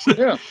 yes.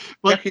 Yeah.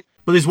 But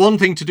there's one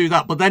thing to do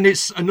that, but then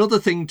it's another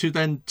thing to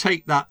then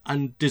take that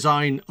and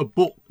design a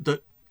book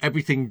that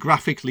everything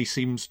graphically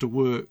seems to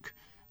work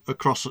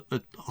across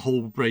a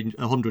whole range,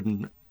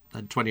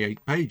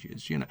 128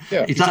 pages, you know.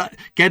 Yeah. It's that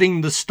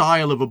getting the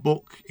style of a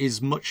book is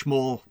much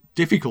more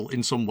difficult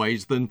in some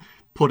ways than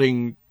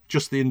putting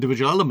just the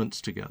individual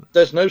elements together.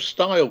 There's no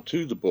style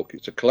to the book.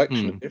 It's a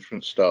collection of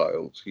different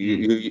styles.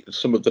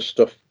 Some of the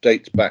stuff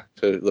dates back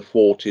to the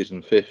 40s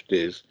and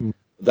 50s,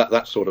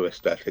 that sort of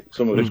aesthetic.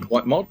 Some of it's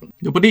quite modern.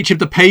 But each of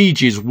the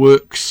pages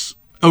works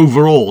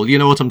overall, you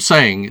know what I'm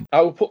saying?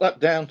 I will put that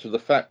down to the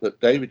fact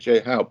that David J.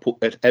 Howe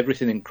put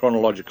everything in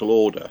chronological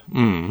order,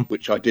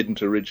 which I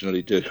didn't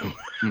originally do,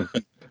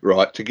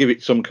 right, to give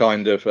it some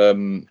kind of,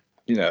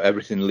 you know,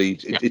 everything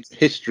leads. It's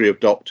history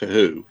of Doctor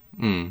Who,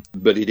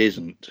 but it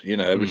isn't, you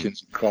know,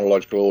 everything's in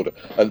chronological order.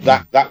 And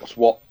that's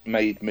what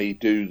made me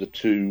do the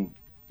two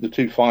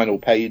final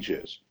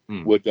pages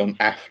were done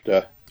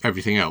after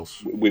everything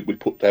else. We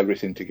put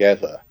everything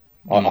together.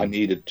 I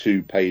needed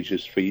 2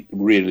 pages for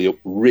really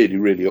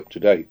up to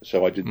date.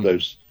 So I did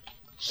those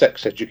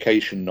sex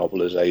education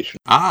novelizations.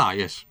 Ah,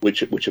 yes.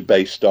 Which are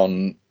based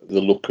on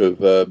the look of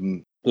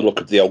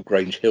the old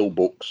Grange Hill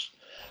books.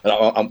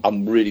 And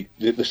I'm really,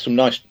 there's some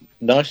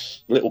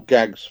nice little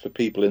gags for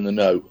people in the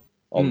know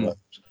on those.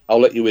 I'll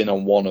let you in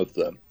on one of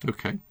them.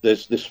 Okay.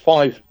 There's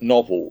 5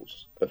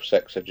 novels of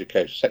sex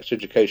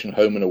education,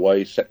 Home and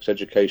Away, Sex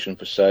Education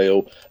for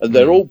Sale, and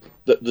they're all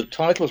the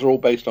titles are all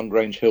based on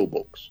Grange Hill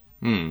books.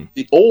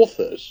 The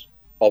authors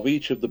of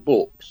each of the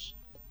books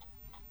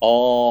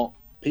are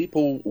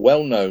people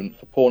well known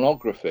for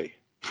pornography.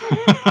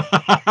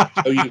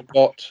 So you've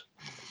got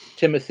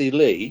Timothy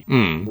Lee,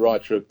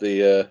 writer of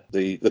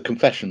the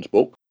Confessions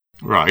book.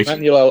 Right.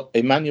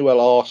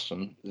 Emmanuel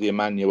Arson, the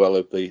Emmanuel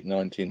of the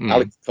 19...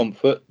 Alex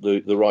Comfort,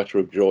 the writer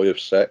of Joy of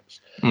Sex.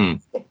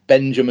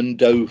 Benjamin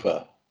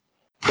Dover.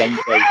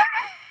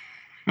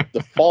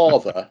 The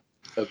father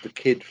of the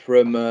kid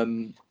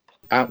from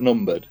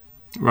Outnumbered.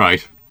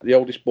 Right. The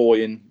oldest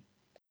boy in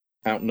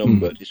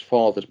Outnumbered. His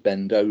father's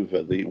Ben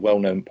Dover, the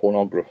well-known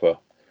pornographer.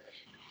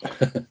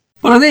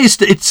 Well, I think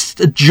it's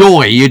a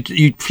joy.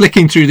 You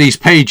flicking through these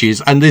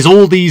pages, and there's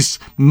all these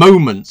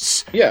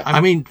moments. Yeah.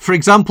 I mean, for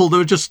example,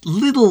 there are just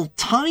little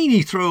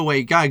tiny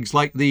throwaway gags,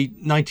 like the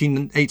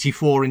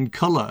 1984 in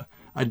colour,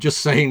 and just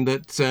saying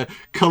that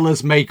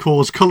colours may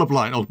cause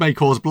colourblind or may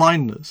cause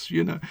blindness.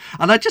 You know,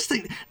 and I just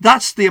think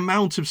that's the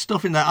amount of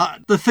stuff in there.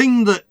 The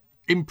thing that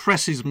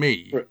impresses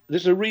me.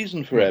 There's a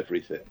reason for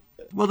everything.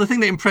 Well, the thing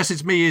that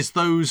impresses me is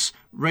those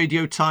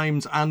Radio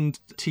Times and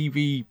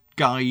TV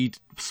Guide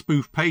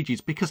spoof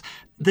pages, because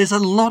there's a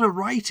lot of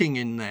writing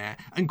in there,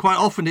 and quite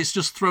often it's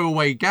just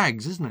throwaway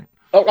gags, isn't it?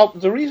 Oh,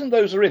 the reason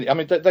those are in it, I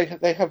mean,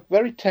 they have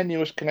very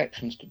tenuous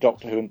connections to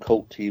Doctor Who and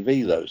Cult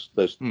TV. Those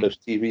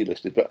TV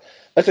listed, but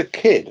as a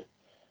kid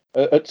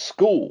at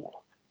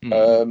school,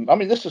 I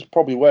mean, this is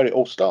probably where it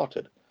all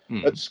started.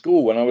 At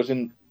school, when I was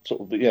in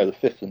sort of the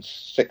fifth and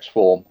sixth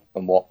form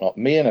and whatnot,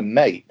 me and a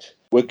mate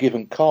were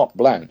given carte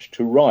blanche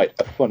to write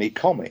a funny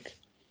comic.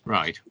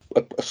 Right.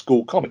 A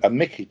school comic, a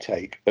Mickey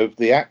take of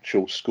the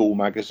actual school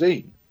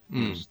magazine.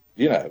 And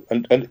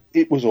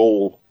it was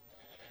all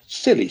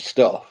silly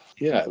stuff.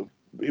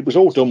 It was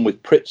all done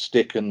with Pritt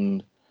stick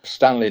and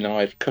Stanley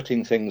knife,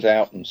 cutting things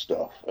out and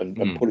stuff, and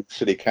putting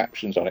silly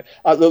captions on it.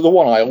 The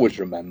one I always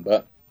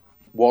remember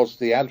was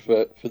the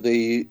advert for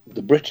the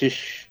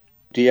British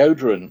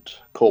Deodorant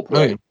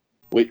Corporation,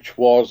 which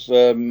was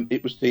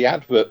it was the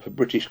advert for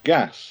British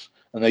Gas,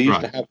 and they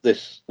used to have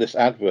this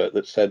advert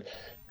that said,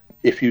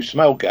 "If you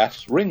smell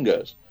gas, ring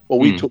us." Well,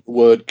 we took the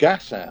word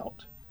gas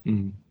out,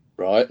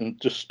 right, and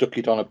just stuck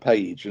it on a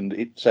page, and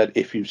it said,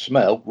 "If you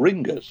smell,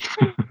 ring us."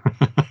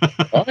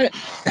 Right?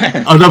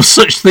 And of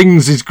such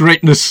things is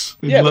greatness.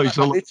 Yeah,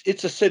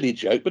 it's a silly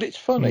joke, but it's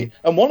funny.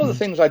 And one of the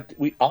things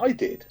I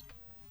did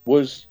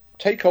was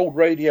take old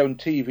radio and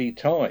TV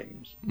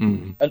times,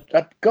 and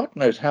God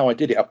knows how I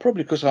did it.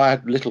 Probably because I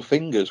had little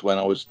fingers when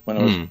I was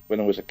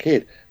a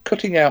kid,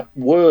 cutting out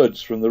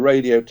words from the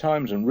Radio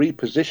Times and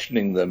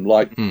repositioning them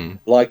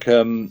like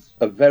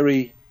a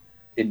very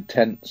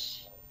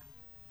intense,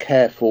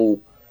 careful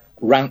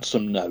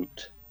ransom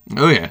note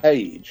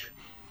page,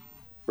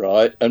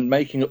 right? And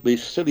making up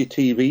these silly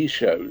TV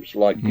shows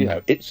like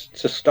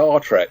it's a Star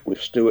Trek with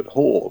Stuart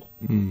Hall.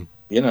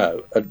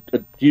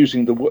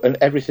 Using and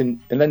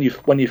everything, and then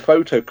when you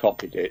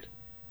photocopied it,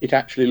 it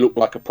actually looked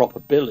like a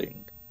proper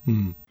billing.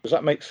 Does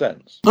that make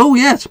sense? Oh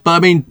yes, but I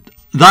mean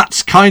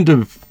that's kind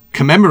of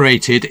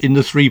commemorated in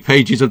the 3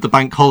 pages of the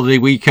Bank Holiday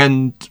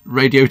Weekend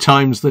Radio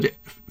Times that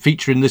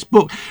feature in this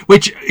book,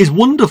 which is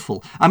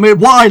wonderful. I mean,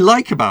 what I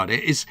like about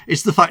it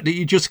is the fact that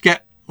you just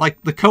get like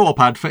the co-op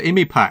ad for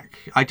Imipack.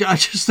 I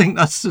just think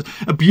that's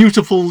a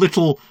beautiful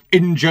little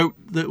in-joke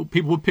that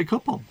people would pick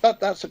up on.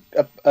 That's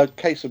a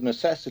case of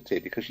necessity,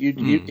 because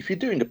if you're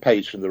doing a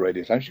page from the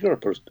Radio Times, you've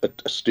got to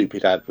put a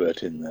stupid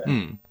advert in there.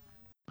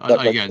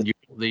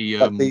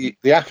 The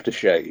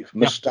aftershave,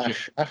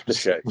 moustache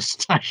aftershave.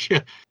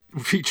 Moustache,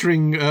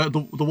 featuring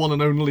the one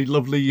and only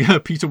lovely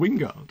Peter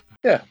Wingard.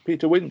 Yeah,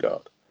 Peter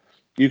Wingard.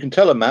 You can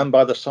tell a man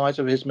by the size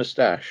of his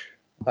moustache.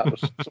 That was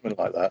something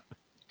like that.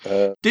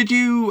 Did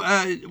you,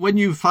 when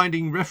you're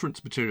finding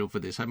reference material for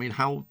this, I mean,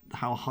 how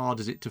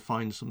hard is it to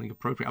find something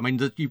appropriate? I mean,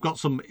 you've got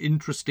some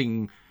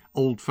interesting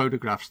old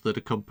photographs that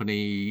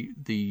accompany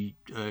the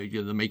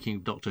making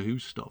of Doctor Who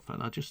stuff,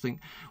 and I just think,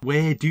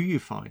 where do you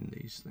find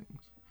these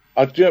things?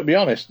 I'll be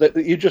honest, that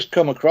you just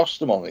come across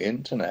them on the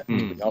internet,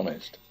 to be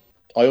honest.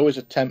 I always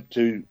attempt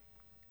to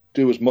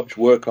do as much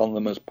work on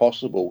them as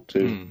possible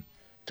to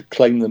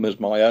claim them as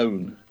my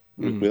own,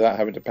 without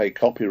having to pay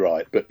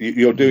copyright. But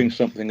you're doing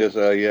something as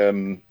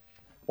a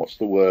what's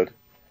the word?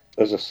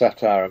 As a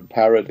satire and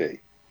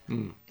parody,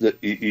 that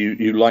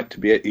you like to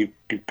be.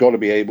 You've got to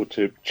be able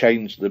to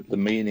change the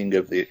meaning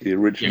of the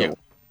original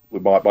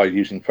by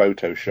using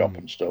Photoshop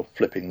and stuff,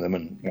 flipping them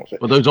and what's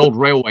it? Well, those old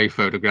railway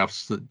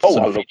photographs that I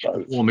love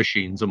those. War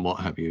machines and what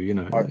have you. You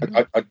know,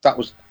 that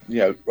was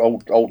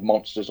old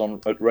monsters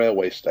at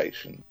railway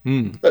station.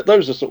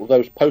 Those are sort of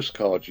those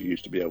postcards you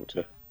used to be able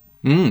to.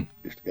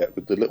 Used to get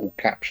with the little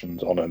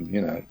captions on them,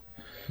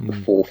 the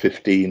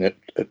 4:15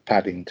 at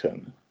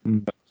Paddington.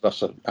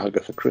 That's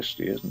Agatha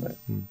Christie, isn't it?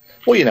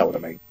 Well, you know what I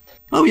mean.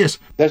 Oh yes.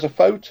 There's a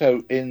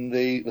photo in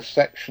the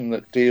section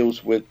that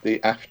deals with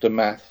the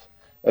aftermath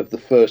of the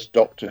first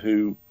Doctor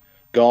Who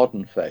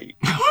garden fete.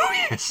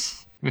 Oh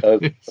yes.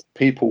 Of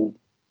people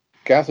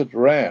gathered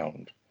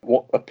around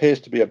what appears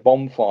to be a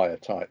bonfire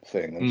type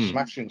thing and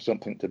smashing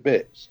something to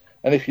bits.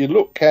 And if you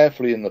look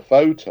carefully in the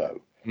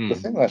photo, the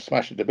thing they're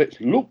smashing to bits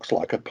looks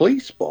like a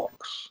police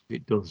box.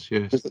 It does,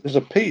 yes. There's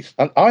a piece,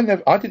 and I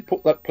didn't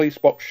put that police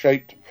box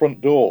shaped front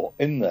door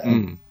in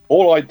there.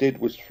 All I did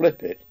was flip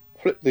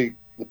the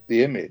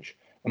image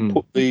and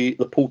put the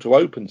pull to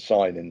open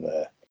sign in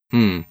there.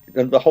 Mm.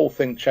 and the whole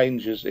thing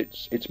changes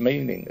its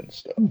meaning and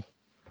stuff.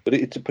 But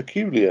it's a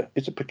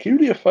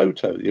peculiar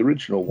photo, the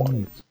original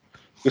one,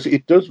 because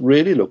it does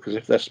really look as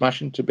if they're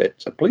smashing to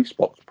bits a police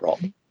box prop.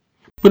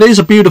 But it is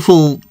a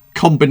beautiful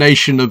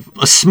combination of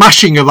a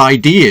smashing of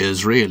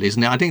ideas, really,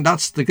 isn't it? I think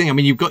that's the thing. I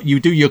mean, you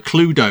do your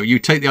Cluedo. You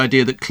take the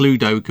idea that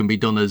Cluedo can be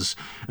done as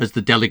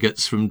the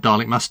delegates from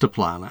Dalek Master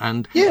Plan,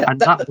 and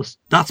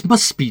that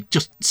must be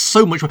just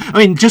so much. I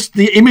mean, just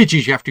the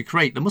images you have to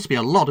create. There must be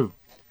a lot of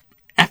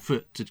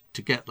effort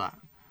to get that.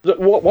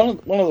 One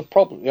of the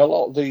problems, a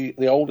lot of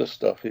the older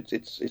stuff,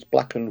 it's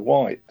black and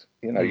white.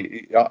 You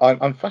know,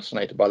 I'm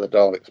fascinated by the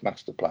Daleks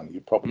Master Plan.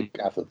 You probably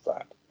gathered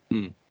that.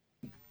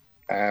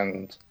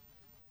 And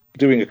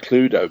doing a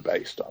Cluedo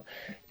based on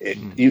it,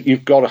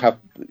 you've got to have,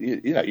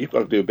 you've got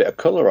to do a bit of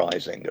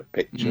colorizing of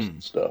pictures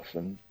and stuff,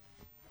 and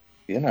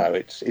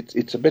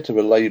it's a bit of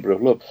a labour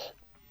of love.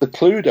 The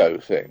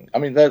Cluedo thing, I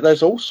mean,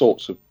 there's all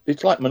sorts of.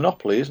 It's like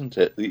Monopoly, isn't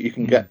it? You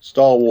can get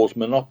Star Wars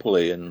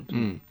Monopoly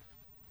and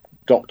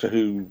Doctor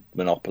Who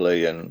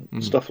Monopoly and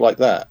stuff like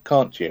that,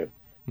 can't you?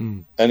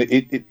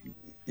 And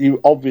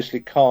you obviously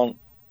can't.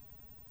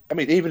 I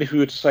mean, even if you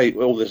were to say,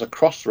 well, there's a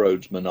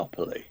Crossroads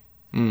Monopoly.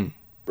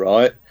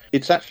 Right,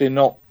 it's actually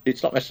not.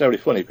 It's not necessarily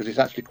funny because it's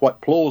actually quite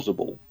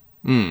plausible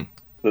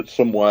that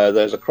somewhere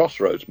there's a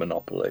Crossroads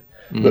Monopoly.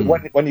 But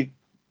when you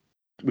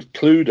with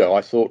Cluedo,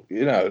 I thought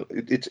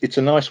it's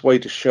a nice way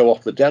to show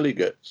off the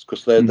delegates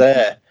because they're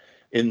there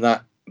in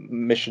that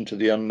mission to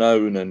the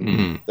unknown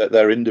and that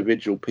they're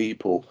individual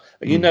people.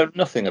 And you know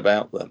nothing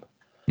about them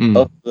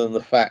other than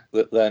the fact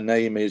that their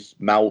name is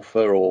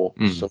Malfa or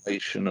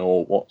Salation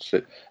or what's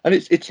it. And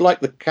it's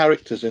like the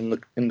characters in the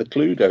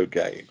Cluedo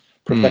game.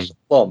 Professor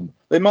Plum.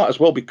 They might as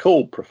well be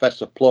called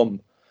Professor Plum,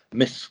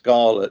 Miss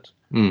Scarlet,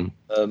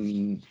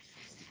 Mrs.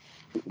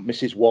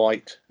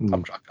 White.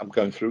 I'm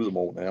going through them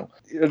all now,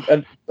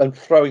 and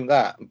throwing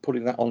that and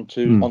putting that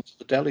onto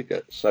the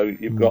delegates. So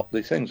you've got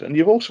the things, and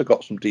you've also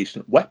got some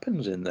decent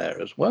weapons in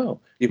there as well.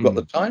 You've got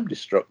the Time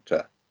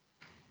Destructor.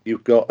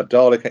 You've got a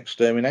Dalek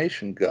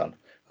extermination gun,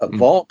 a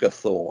Varga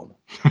Thorn,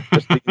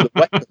 just the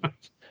weapons.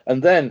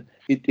 And then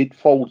it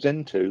folds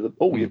into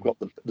you've got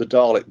the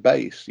Dalek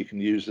base you can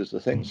use as the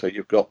thing. So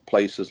you've got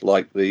places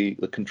like the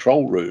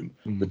control room,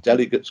 the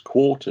delegates'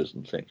 quarters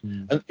and things.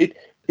 And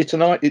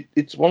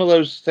it's one of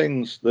those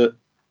things that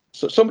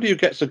somebody who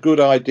gets a good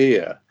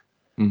idea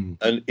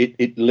and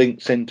it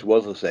links into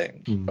other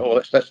things. Oh,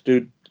 let's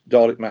do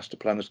Dalek Master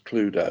Plan as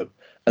Cluedo,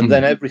 and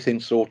then everything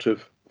sort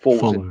of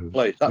falls into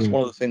place. That's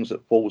one of the things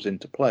that falls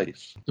into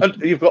place.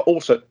 And you've got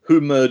also who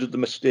murdered the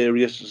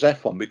mysterious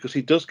Zephon, because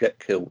he does get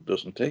killed,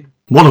 doesn't he?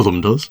 One of them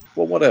does.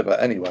 Well, whatever,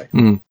 anyway.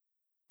 But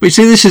you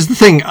see, this is the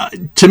thing,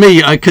 to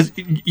me, because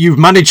you've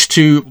managed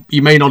to,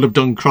 you may not have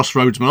done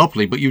Crossroads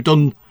Monopoly, but you've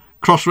done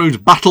Crossroads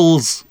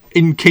Battles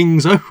in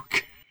King's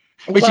Oak,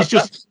 which is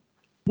just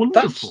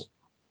wonderful.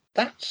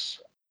 That's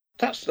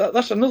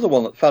another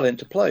one that fell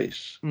into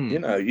place.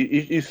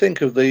 You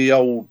think of the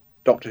old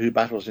Doctor Who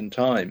Battles in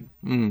Time,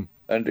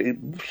 and a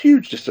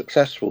hugely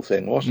successful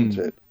thing, wasn't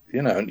it?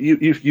 And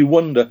you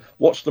wonder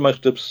what's the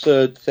most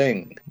absurd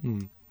thing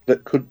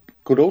that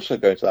could also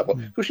go into that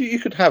one, because you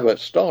could have a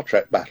Star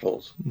Trek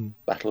battles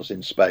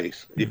in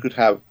space. You could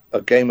have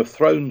a Game of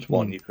Thrones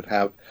one. You could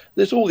have.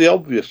 There's all the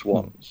obvious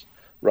ones,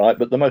 right?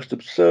 But the most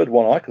absurd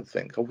one I could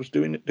think of was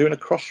doing a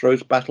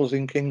Crossroads Battles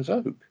in King's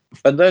Oak,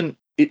 and then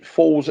it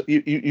falls.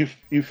 You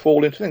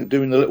fall into things,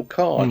 doing the little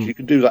cards. You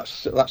can do that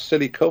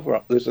silly cover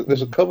up. There's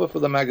a cover for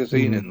the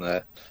magazine in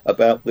there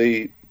about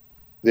the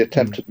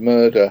attempted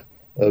murder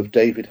of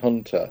David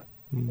Hunter,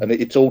 and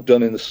it's all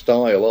done in the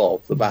style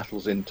of the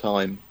Battles in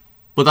Time.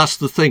 But that's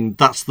the thing.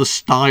 That's the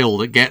style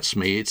that gets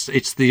me.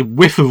 It's the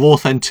whiff of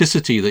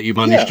authenticity that you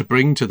manage to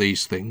bring to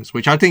these things,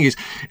 which I think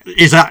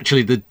is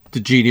actually the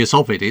genius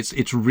of it.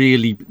 It's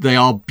really, they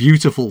are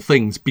beautiful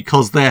things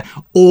because they're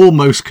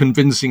almost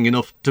convincing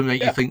enough to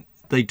make you think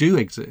they do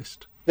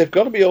exist. They've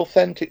got to be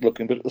authentic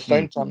looking, but at the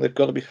same time, they've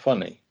got to be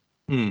funny.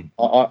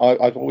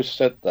 I've always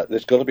said that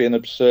there's got to be an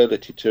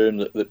absurdity to him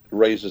that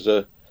raises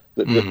that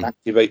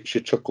activates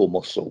your chuckle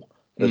muscle,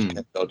 as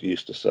Ken Dodd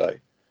used to say.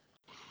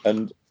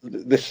 And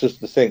this is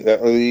the thing that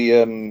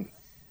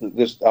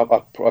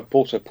I've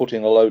also put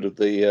in a load of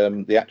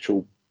the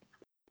actual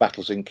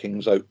Battles in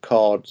King's Oak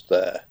cards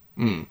there,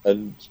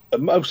 and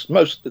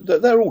most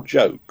they're all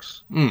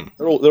jokes.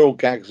 They're all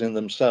gags in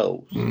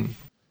themselves.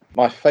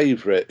 My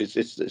favourite is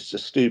it's a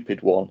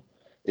stupid one.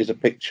 Is a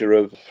picture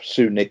of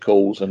Sue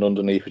Nichols, and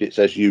underneath it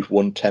says you've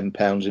won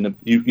 £10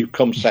 you've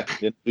come second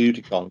in a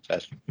beauty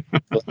contest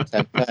for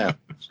 £10,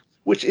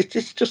 which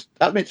it's just,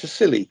 I mean, it's a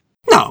silly.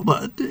 No,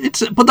 but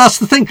that's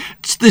the thing.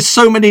 There's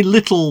so many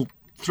little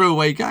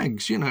throwaway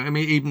gags, I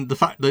mean, even the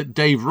fact that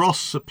Dave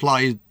Ross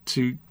applied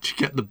to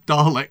get the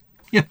Dalek,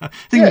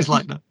 things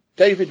like that.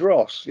 David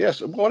Ross,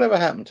 yes. Whatever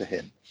happened to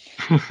him?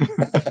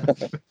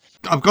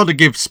 I've got to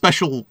give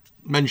special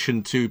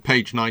mention to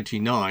page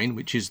 99,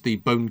 which is the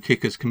Bone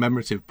Kickers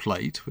commemorative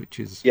plate, which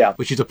is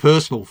a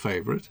personal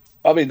favourite.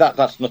 I mean,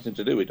 that's nothing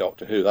to do with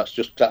Doctor Who. That's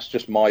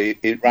just my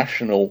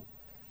irrational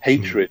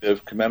hatred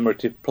of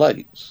commemorative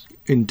plates.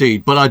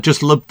 Indeed, but I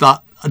just loved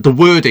that. The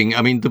wording,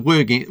 I mean, the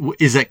wording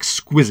is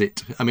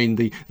exquisite. I mean,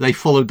 they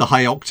followed the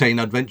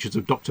high-octane adventures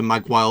of Dr.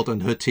 Magwild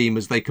and her team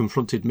as they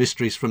confronted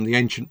mysteries from the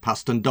ancient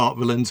past and dark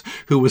villains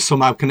who were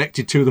somehow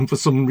connected to them for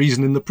some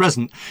reason in the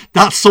present.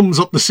 That sums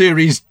up the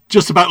series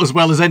just about as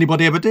well as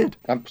anybody ever did.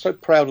 I'm so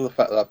proud of the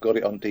fact that I've got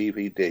it on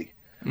DVD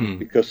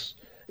because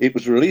it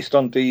was released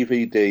on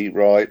DVD,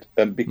 right?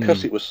 And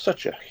because it was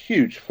such a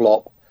huge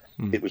flop,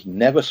 it was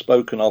never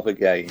spoken of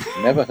again,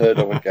 never heard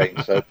of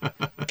again. So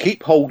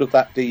keep hold of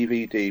that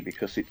DVD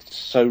because it's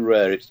so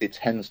rare. It's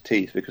hen's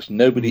teeth because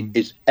nobody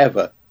is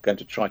ever going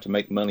to try to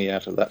make money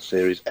out of that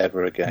series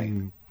ever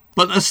again.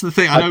 But that's the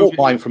thing. I bought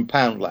mine from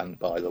Poundland,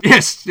 by the way.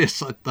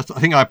 Yes. I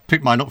think I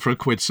picked mine up for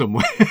 £1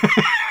 somewhere.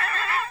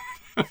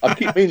 I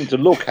keep meaning to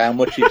look how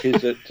much it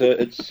is at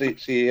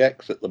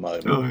CEX at the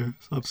moment. Oh, yes,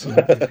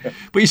 absolutely.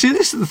 But you see,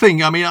 this is the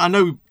thing. I mean, I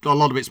know a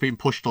lot of it's been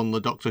pushed on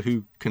the Doctor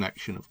Who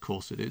connection, of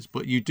course it is,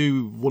 but you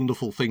do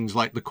wonderful things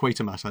like the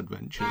Quatermass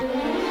adventure. Now,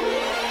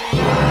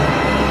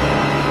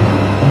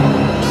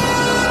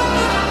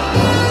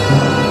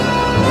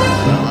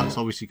 that's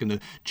obviously going to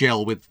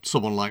gel with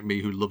someone like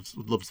me who loves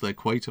their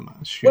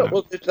Quatermass.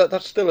 Well,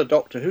 that's still a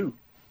Doctor Who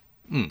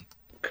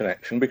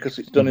connection because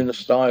it's done in the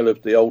style of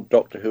the old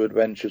Doctor Who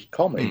Adventures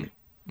comic.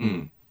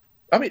 I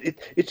mean,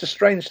 it's a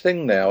strange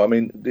thing now. I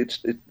mean,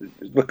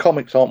 the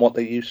comics aren't what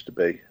they used to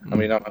be. I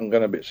mean, I'm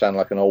going to sound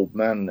like an old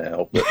man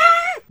now, but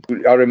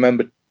I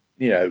remember,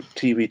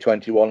 TV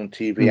 21 and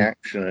TV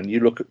Action, and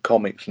you look at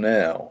comics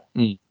now.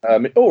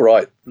 All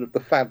right, the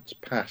fad's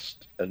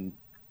passed, and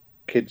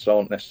kids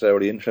aren't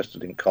necessarily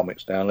interested in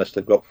comics now unless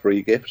they've got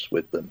free gifts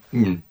with them.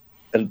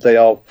 And they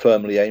are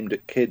firmly aimed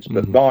at kids.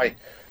 But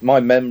my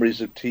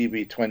memories of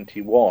TV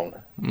 21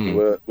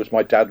 was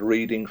my dad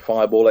reading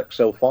Fireball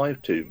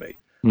XL5 to me.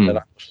 And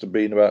I must have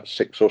been about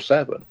 6 or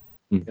 7,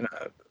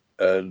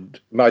 and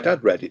my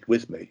dad read it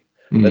with me.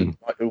 And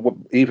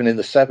even in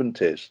the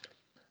 70s,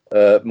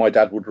 my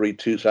dad would read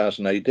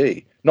 2000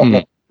 AD.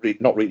 Not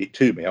read it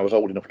to me. I was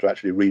old enough to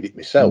actually read it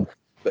myself.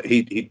 But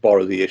he'd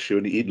borrow the issue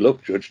and he'd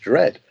love Judge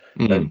Dredd.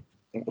 And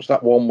what was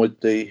that one with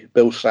the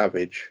Bill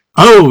Savage?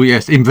 Oh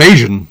yes,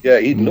 Invasion. Yeah,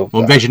 he'd love that.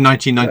 Invasion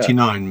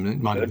 1999.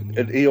 It might have been,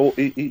 and he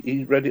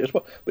read it as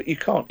well. But you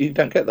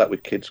don't get that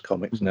with kids'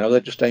 comics now. They're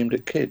just aimed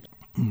at kids.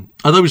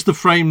 Are those the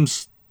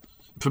frames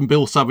from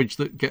Bill Savage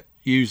that get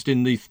used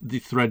in the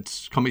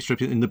Threads comic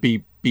strip in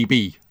the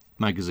BB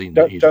magazine?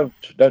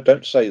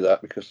 Don't say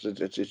that because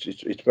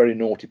it's very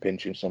naughty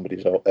pinching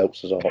somebody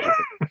else's art.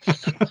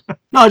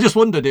 No, I just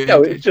wondered. I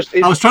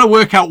was trying to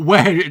work out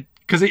where,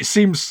 because it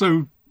seems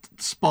so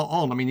spot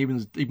on. I mean,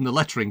 even the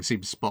lettering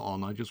seems spot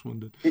on. I just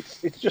wondered.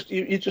 It's just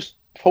you just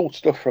pull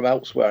stuff from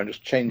elsewhere and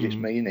just change its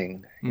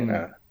meaning.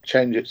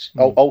 Change its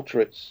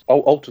alter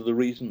the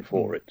reason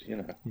for it.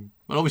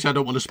 But obviously, I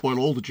don't want to spoil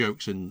all the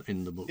jokes in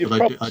the book. You've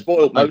probably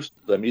spoiled most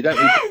of them. You don't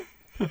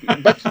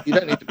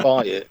need to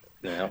buy it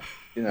now.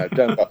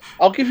 Don't buy.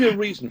 I'll give you a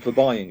reason for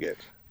buying it.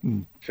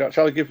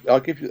 Shall I give?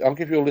 I'll give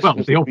your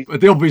listeners. Well,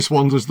 the obvious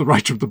one is the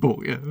writer of the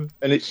book, yeah.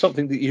 And it's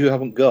something that you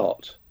haven't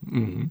got.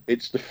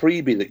 It's the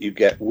freebie that you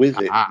get with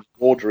it.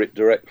 Order it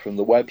direct from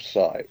the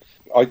website.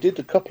 I did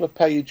a couple of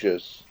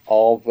pages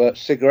of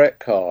cigarette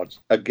cards.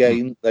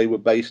 Again, they were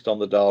based on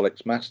the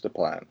Daleks' master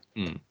plan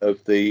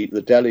of the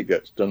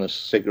delegates done as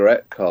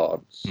cigarette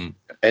cards,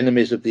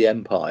 enemies of the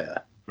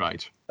Empire.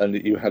 Right. And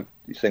you had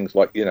things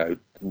like,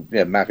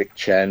 Mavic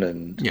Chen,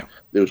 and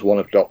there was one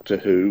of Doctor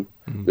Who.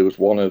 There was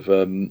one of,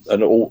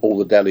 and all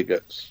the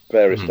delegates,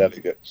 various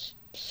delegates,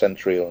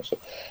 Century and stuff.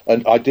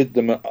 And I did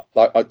them,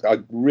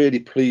 I'm really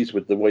pleased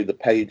with the way the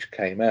page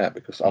came out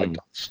because I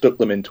stuck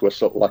them into a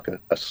sort of like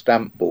a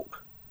stamp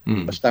book,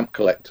 a stamp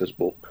collector's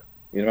book.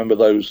 You remember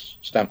those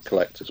stamp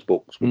collector's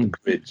books with the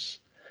grids?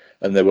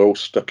 And they were all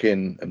stuck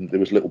in, and there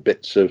was little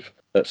bits of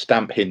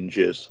stamp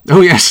hinges.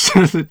 Oh yes,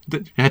 you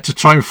had to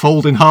try and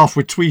fold in half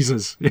with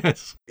tweezers.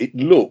 Yes, it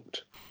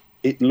looked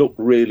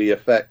really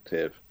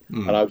effective,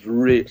 and I was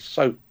really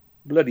so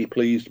bloody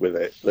pleased with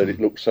it that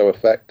it looked so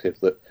effective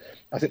that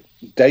I think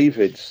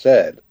David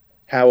said,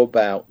 "How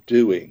about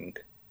doing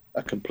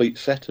a complete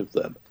set of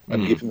them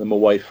and giving them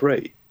away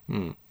free?"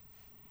 And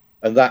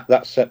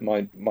that set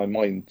my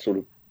mind sort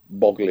of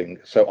boggling.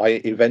 So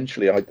I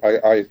eventually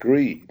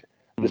agreed.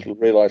 Little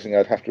realizing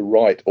I'd have to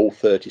write all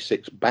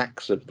 36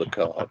 backs of the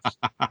cards.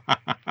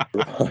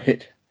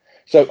 Right.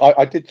 So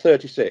I did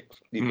 36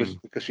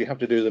 because you have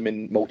to do them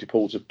in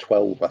multiples of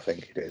 12, I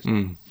think it is.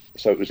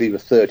 So it was either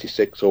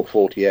 36 or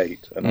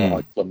 48, and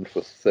I plumbed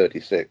for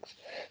 36.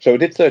 So I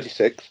did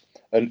 36,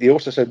 and he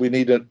also said we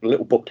need a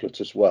little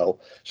booklet as well.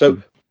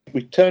 So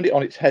we turned it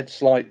on its head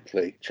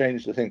slightly,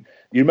 changed the thing.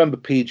 You remember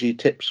PG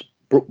Tips,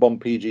 Brook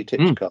Bond PG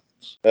Tips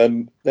cards?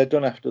 They're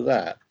done after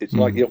that. It's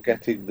like you're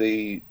getting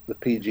the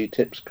PG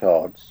Tips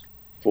cards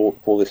for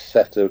this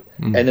set of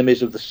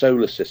enemies of the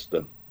solar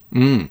system.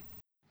 And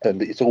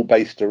it's all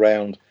based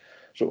around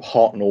sort of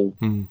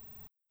Hartnell,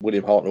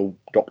 William Hartnell,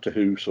 Doctor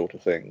Who sort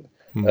of thing.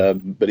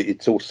 but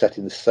it's all set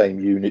in the same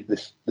unit,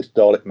 this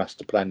Dalek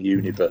Master Plan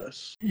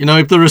universe. You know,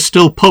 if there are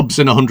still pubs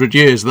in 100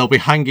 years, they'll be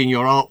hanging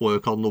your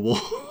artwork on the wall.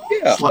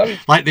 Yeah,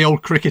 like the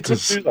old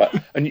cricketers. Do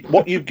that. And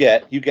what you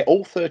get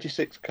all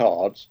 36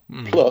 cards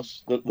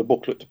plus the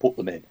booklet to put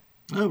them in.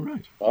 Oh,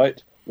 right.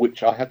 Right,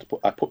 which I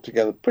put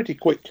together pretty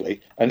quickly,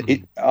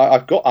 and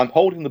I'm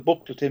holding the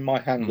booklet in my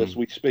hand as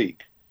we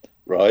speak.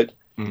 Right,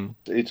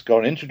 it's got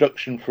an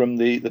introduction from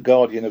the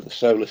Guardian of the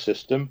Solar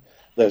System.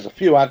 There's a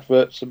few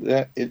adverts at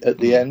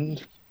the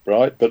end,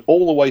 right, but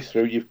all the way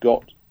through you've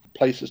got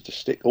places to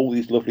stick all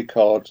these lovely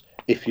cards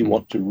if you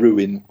want to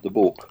ruin the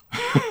book,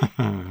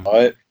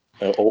 right?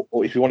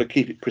 Or if you want to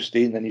keep it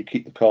pristine, then you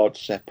keep the cards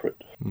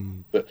separate.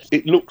 But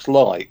it looks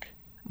like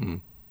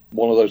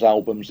one of those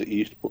albums that you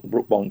used to put the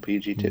Brook Bond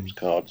PG Tips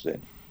cards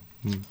in.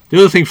 The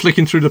other thing,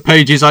 flicking through the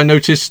pages, I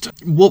noticed,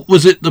 what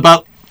was it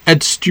about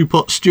Ed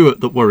Stewart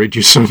that worried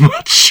you so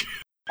much?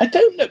 I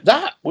don't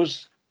know.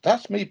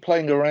 That's me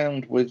playing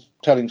around with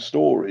telling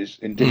stories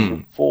in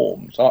different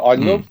forms. I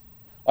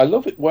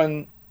love it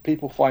when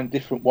people find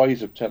different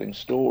ways of telling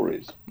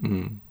stories.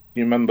 You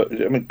remember,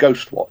 I mean,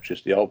 Ghostwatch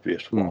is the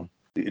obvious one.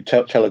 You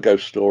tell a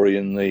ghost story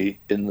in the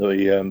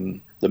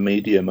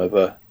medium of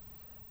a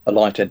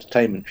light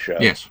entertainment show.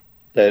 Yes,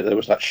 there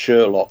was that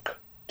Sherlock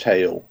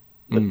tale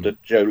that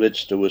Joe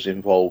Lidster was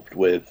involved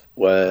with,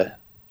 where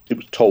it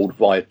was told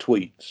via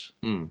tweets,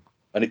 and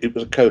it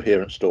was a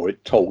coherent story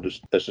told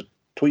as a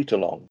tweet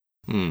along.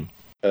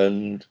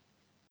 And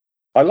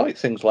I like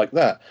things like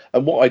that.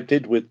 And what I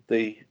did with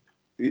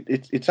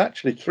it's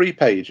actually 3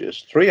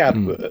 pages, 3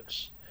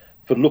 adverts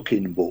for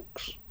Look-In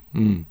books.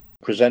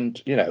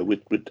 Present,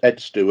 with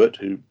Ed Stewart,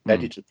 who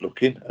edited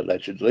Look-In,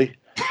 allegedly,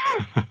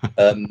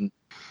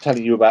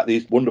 telling you about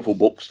these wonderful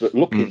books that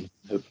Look-In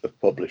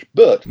have published.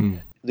 But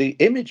the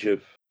image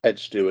of Ed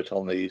Stewart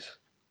on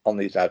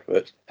these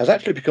adverts has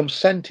actually become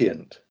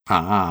sentient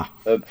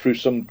through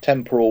some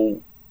temporal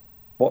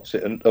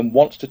and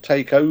wants to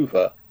take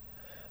over.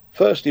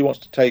 First, he wants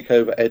to take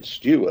over Ed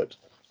Stewart,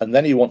 and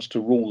then he wants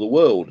to rule the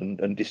world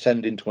and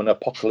descend into an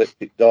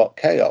apocalyptic dark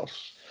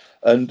chaos.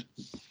 And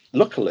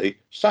luckily,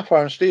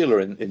 Sapphire and Steel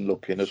are in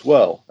Look-In as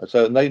well.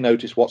 And they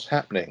notice what's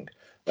happening.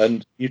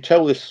 And you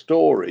tell this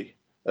story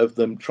of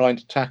them trying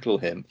to tackle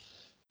him.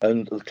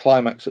 And the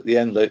climax at the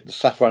end, the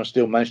Sapphire and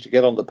Steel manage to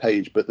get on the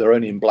page, but they're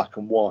only in black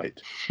and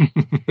white.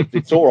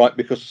 It's all right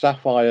because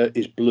Sapphire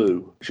is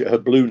blue. Her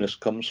blueness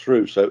comes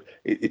through. So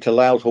it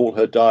allows all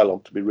her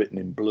dialogue to be written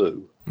in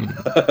blue.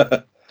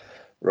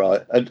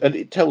 Right. And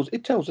it tells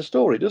a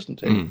story,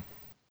 doesn't it?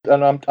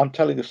 And I'm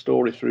telling a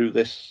story through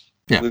this.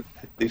 Yeah.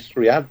 These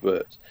 3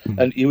 adverts,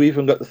 and you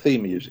even got the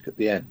theme music at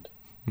the end.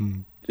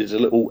 There's a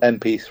little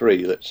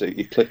MP3 that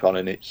you click on,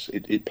 and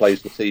it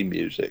plays the theme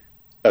music.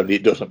 Only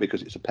it doesn't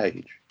because it's a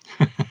page.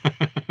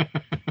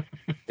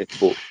 It's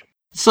book.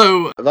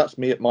 So that's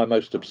me at my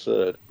most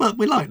absurd. Well,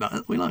 we like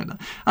that.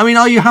 I mean,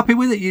 are you happy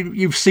with it?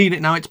 You've seen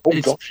it now.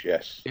 Gosh,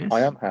 yes. I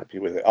am happy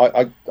with it.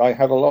 I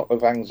had a lot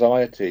of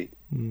anxiety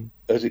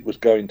as it was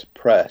going to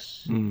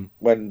press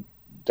when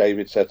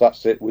David said,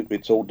 "That's it.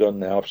 It's all done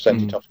now. I've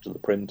sent it off to the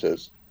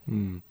printers."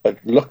 But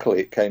luckily,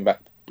 it came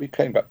back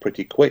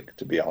pretty quick,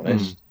 to be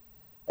honest.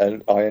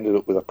 And I ended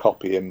up with a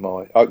copy in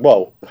my.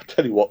 I'll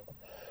tell you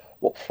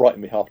what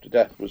frightened me half to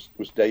death was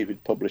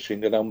David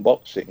publishing an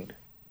unboxing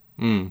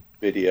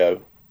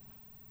video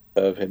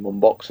of him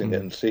unboxing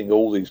it and seeing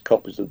all these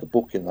copies of the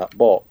book in that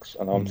box.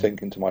 And I'm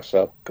thinking to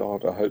myself,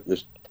 God, I hope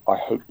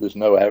there's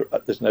no error,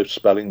 there's no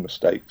spelling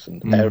mistakes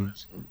and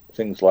errors and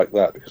things like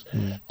that, because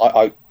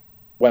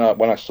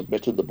When I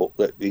submitted the book,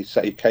 that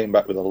he came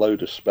back with a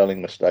load of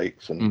spelling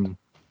mistakes and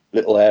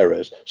little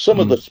errors. Some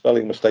of the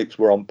spelling mistakes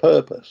were on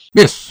purpose.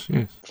 Yes.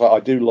 So I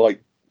do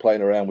like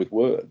playing around with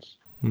words.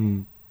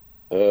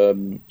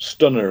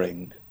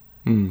 Stunnering.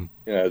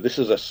 This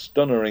is a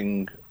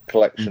stunnering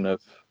collection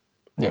of.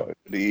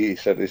 He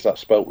said, "Is that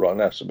spelt right?"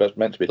 Now, so it's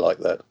meant to be like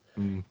that.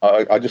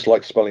 I just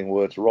like spelling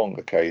words wrong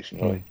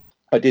occasionally.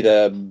 I did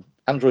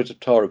Androids of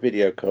Tara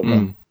video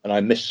cover, and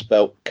I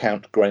misspelt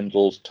Count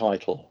Grendel's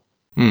title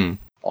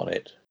on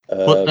it.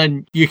 But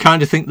then you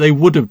kind of think they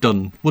would have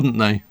done, wouldn't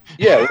they?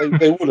 Yeah,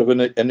 they would have,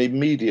 and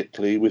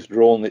immediately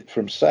withdrawn it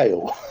from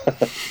sale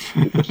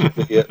because of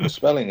the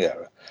spelling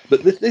error.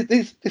 But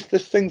there's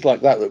things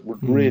like that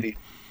would really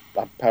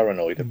I'm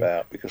paranoid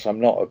about, because I'm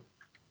not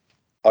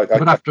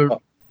but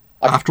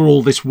after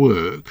all this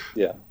work,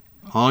 yeah,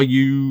 are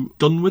you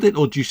done with it,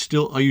 or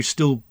are you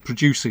still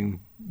producing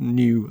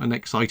new and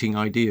exciting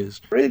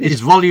ideas? Really? Is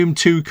Volume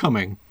 2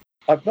 coming?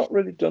 I've not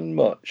really done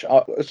much.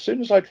 As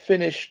soon as I'd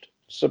finished,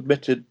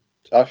 submitted,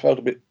 I felt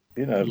a bit,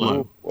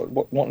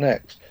 what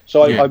next?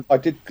 So I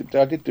did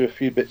do a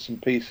few bits and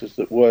pieces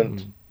that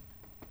weren't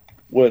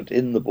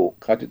in the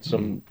book. I did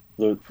some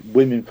the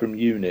Women from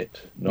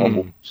Unit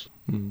novels.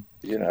 I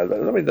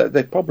mean,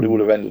 they probably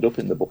would have ended up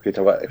in the book if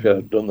I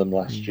had done them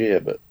last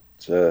year, but.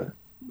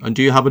 And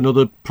do you have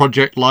another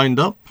project lined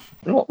up?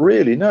 Not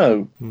really,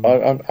 no.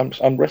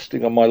 I'm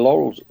resting on my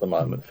laurels at the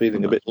moment,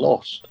 feeling a bit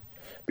lost.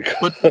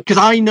 Because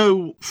I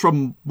know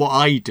from what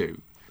I do,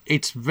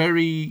 it's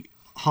very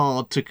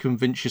hard to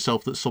convince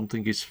yourself that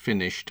something is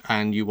finished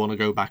and you want to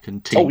go back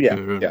and tinker?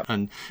 Oh, yeah.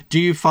 And do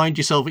you find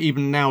yourself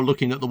even now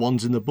looking at the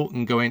ones in the book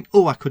and going,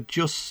 oh, I could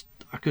just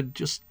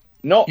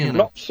Not you know.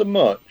 not so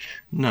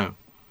much. No.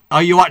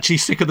 Are you actually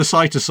sick of the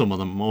sight of some of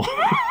them? Or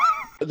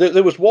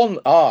There was one.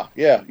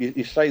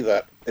 You say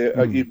that.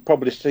 You've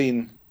probably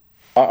seen.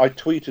 I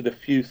tweeted a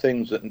few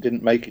things that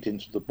didn't make it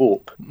into the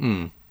book.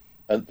 And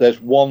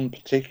there's one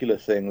particular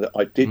thing that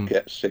I did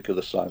get sick of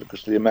the sight of,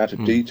 because the amount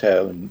of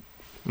detail and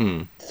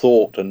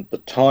thought and the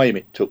time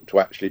it took to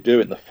actually do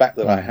it, and the fact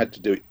that I had to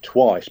do it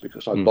twice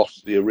because I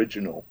lost the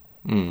original.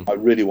 I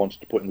really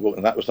wanted to put in the book,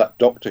 and that was that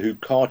Doctor Who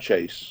car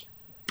chase.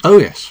 Oh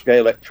yes,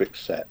 Scalextric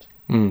set,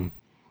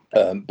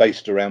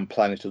 based around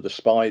Planet of the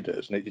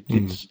Spiders, and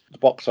it's the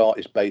box art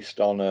is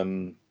based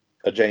on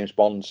a James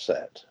Bond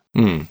set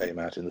that came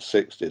out in the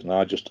 60s, and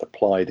I just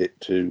applied it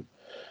to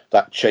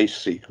that chase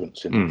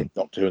sequence in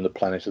Doctor Who and the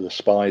Planet of the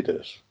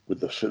Spiders with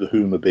the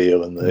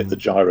Whomobile and the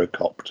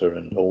gyrocopter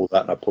and all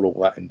that. And I put all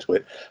that into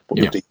it, put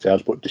the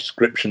details, put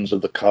descriptions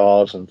of the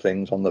cars and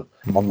things on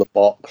the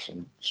box,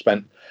 and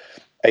spent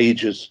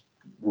ages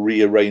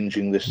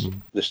rearranging this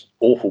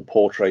awful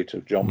portrait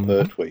of John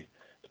Pertwee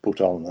to put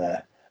on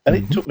there. And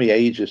it took me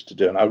ages to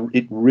do, and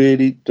it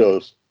really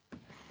does.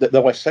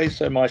 Though I say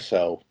so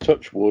myself,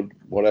 touch wood,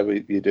 whatever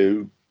you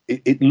do,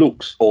 it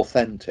looks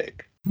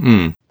authentic.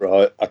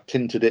 Right, I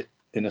tinted it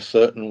in a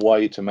certain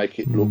way to make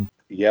it look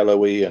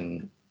yellowy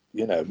and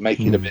make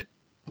it a bit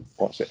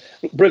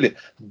brilliant.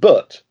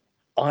 But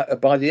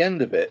by the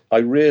end of it, I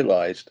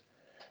realised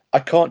I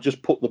can't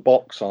just put the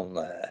box on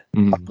there.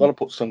 I've got to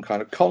put some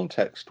kind of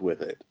context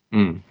with it.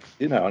 And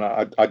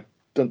I've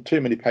done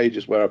too many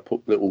pages where I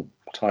put little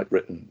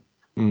typewritten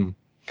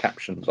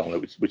captions on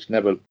it, which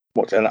never.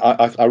 And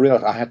I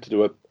realised I had to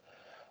do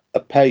a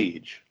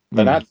page.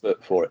 An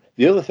advert for it.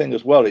 The other thing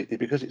as well,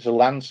 because it's a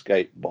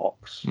landscape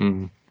box,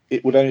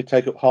 it would only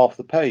take up half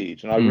the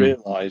page, and I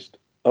realised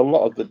a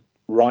lot of the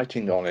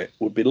writing on it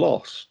would be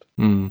lost.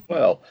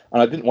 Well,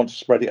 and I didn't want to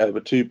spread it over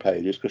 2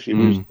 pages because you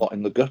lose a lot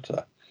in the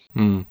gutter.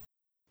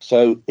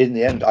 So in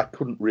the end, I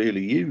couldn't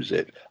really use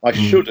it. I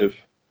should have,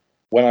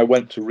 when I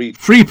went to read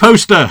free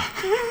poster.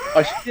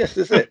 Yes,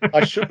 that's it.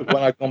 I should have,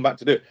 when I'd gone back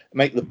to do it,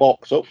 make the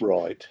box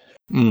upright.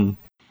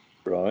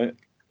 Right.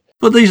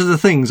 But these are the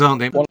things, aren't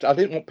they? I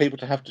didn't want people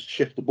to have to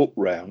shift the book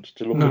round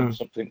to look at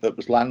something that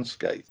was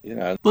landscape,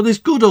 But it's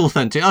good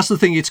authentic. That's the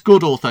thing. It's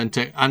good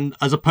authentic, and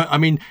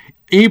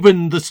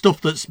even the stuff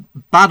that's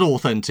bad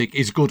authentic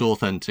is good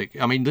authentic.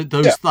 I mean,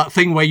 that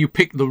thing where you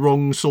pick the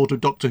wrong sort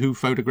of Doctor Who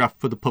photograph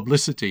for the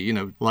publicity,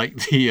 like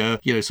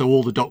the so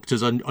all the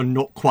Doctors are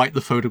not quite the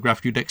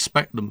photograph you'd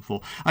expect them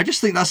for. I just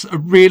think that's a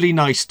really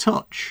nice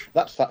touch.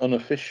 That's that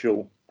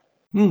unofficial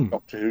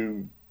Doctor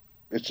Who.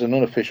 It's an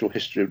unofficial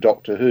history of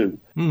Doctor Who,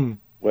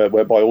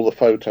 whereby all the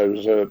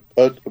photos are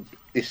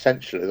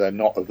essentially they're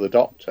not of the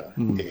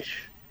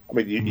Doctor-ish. I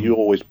mean, you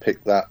always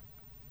pick that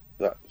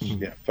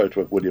photo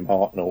of William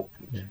Hartnell.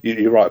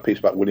 You write a piece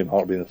about William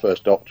Hartnell being the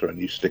first Doctor, and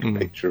you stick a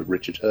picture of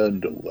Richard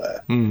Herndon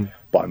there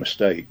by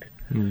mistake.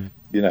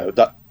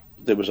 That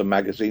there was a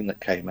magazine that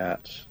came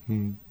out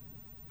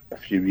a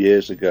few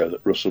years ago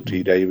that Russell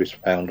T Davies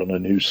found on a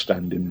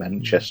newsstand in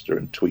Manchester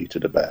and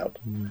tweeted about,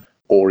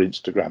 or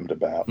Instagrammed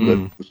about.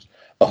 That was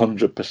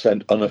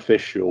 100%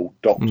 unofficial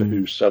Doctor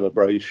Who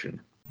celebration,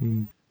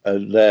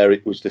 and there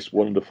it was this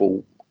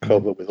wonderful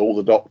cover with all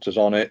the Doctors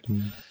on it,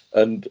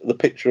 and the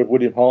picture of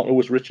William Hartnell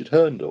was Richard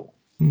Herndon.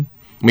 I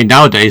mean,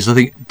 nowadays I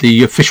think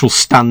the official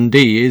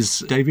standee is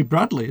David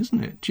Bradley,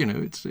 isn't it?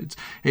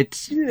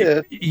 It's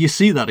you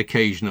see that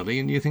occasionally,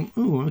 and you think,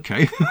 oh,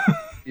 okay.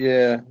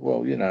 Yeah,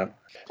 well,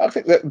 I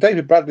think that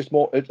David Bradley's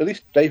more. At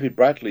least David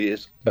Bradley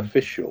is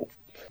official.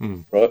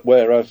 Right,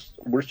 whereas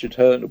Richard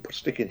Herndon,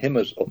 sticking him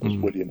up as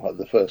William,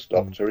 the first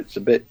Doctor, it's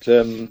a bit.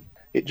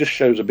 It just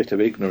shows a bit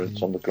of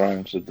ignorance on the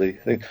grounds of the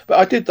thing. But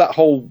I did that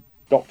whole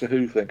Doctor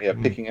Who thing,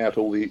 picking out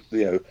all the,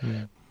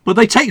 But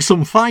they take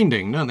some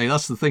finding, don't they?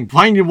 That's the thing.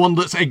 Finding one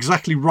that's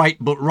exactly right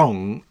but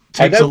wrong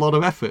takes a lot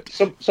of effort.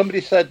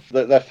 Somebody said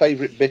that their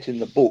favourite bit in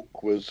the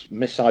book was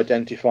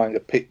misidentifying a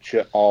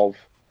picture of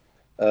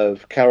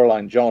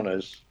Caroline John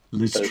as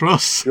Liz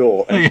Truss.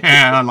 Sure,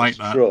 yeah, I like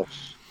that.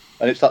 Truss.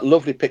 And it's that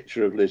lovely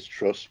picture of Liz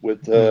Truss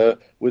with her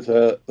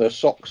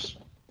socks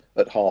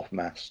at half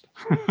mast.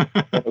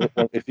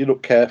 If you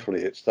look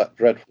carefully, it's that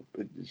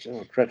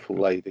dreadful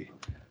lady.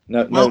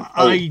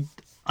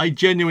 I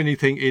genuinely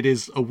think it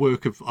is a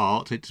work of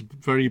art. It's a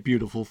very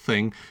beautiful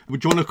thing.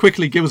 Would you want to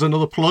quickly give us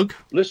another plug?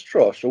 Liz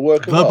Truss, a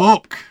work of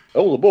art. Book.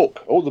 Oh, the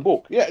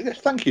book. Yeah, yes,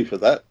 thank you for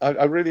that.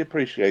 I really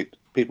appreciate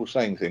people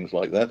saying things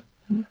like that.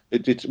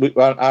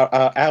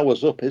 Our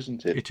hour's up,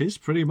 isn't it? It is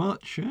pretty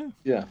much, yeah.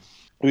 Yeah.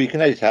 Well, you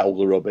can edit out all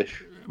the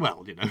rubbish.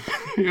 Well,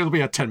 it'll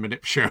be a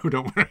 10-minute show,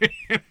 don't worry.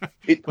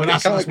 Can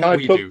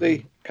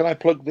I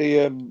plug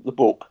the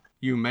book?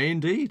 You may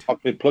indeed.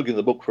 I've been plugging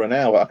the book for an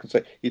hour. I can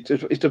say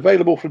it's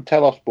available from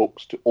Telos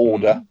Books to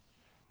order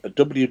at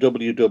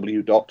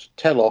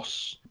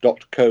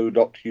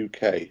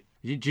www.telos.co.uk.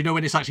 Do you know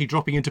when it's actually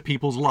dropping into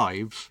people's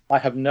lives? I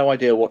have no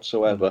idea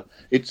whatsoever.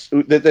 It's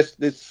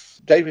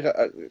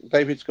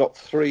David's got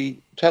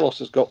Telos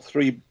has got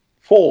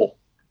 4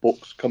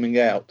 books coming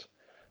out,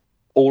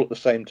 all at the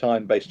same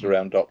time, based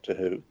around Doctor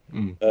Who.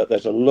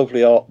 There's a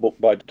lovely art book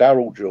by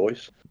Darryl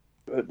Joyce.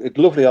 A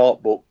lovely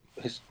art book,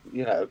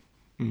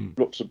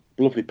 lots of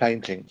lovely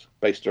paintings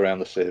based around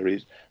the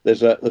series.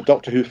 There's the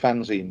Doctor Who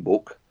fanzine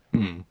book,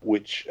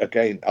 which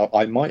again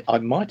I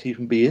might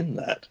even be in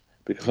that,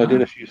 because I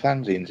did a few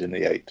fanzines in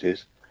the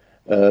 80s.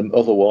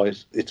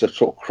 Otherwise, it's a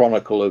sort of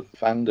chronicle of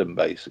fandom,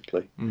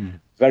 basically.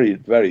 Very,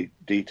 very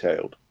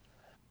detailed.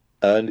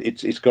 And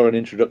it's got an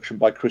introduction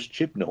by Chris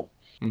Chibnall,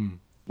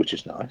 which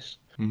is nice.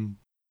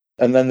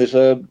 And then there's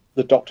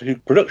the Doctor Who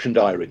production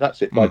diary.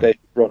 That's it, by David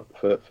Brunt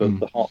for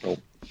the Hartnell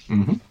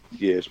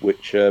years,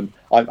 which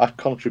I've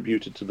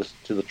contributed to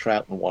the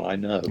Troughton one, I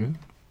know.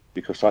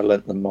 Because I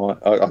lent them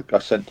I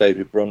sent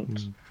David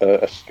Brunt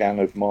a scan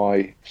of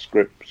my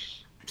scripts.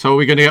 So are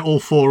we going to get all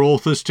 4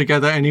 authors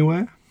together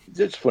anywhere?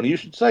 It's funny you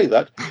should say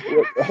that.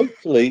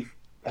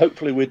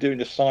 Hopefully we're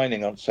doing a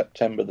signing on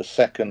September the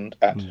 2nd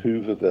at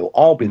Hooverville.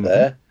 I'll be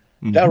there.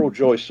 Darryl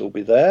Joyce will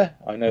be there.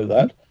 I know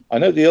that. I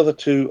know the other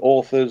 2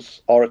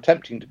 authors are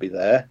attempting to be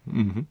there,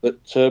 but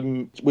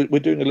we're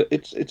doing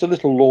it's a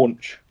little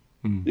launch.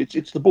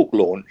 It's the book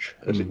launch,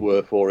 as it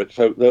were, for it.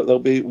 So there'll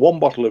be 1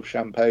 bottle of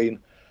champagne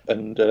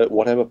and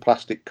whatever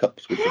plastic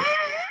cups we can.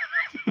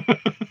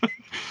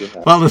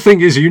 Well, the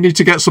thing is, you need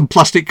to get some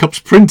plastic cups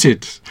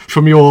printed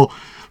from your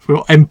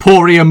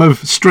emporium of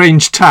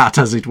strange tat,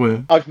 as it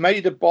were. I've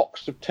made a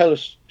box of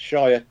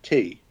Tellershire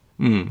tea,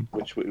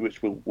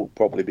 which will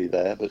probably be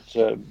there, but...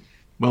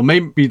 well,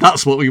 maybe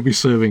that's what we'll be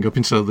serving up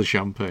instead of the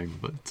champagne,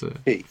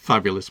 but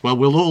fabulous. Well,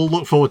 we'll all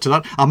look forward to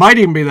that. I might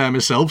even be there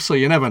myself, so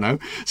you never know.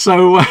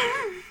 So...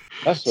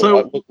 That's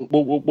all right.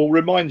 We'll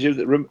remind you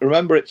that,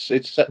 remember,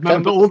 it's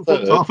September all the 3rd.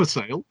 books are for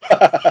sale.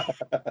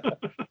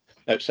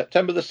 No,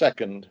 September the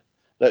 2nd.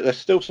 There's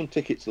still some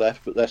tickets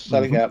left, but they're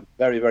selling out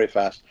very, very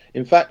fast.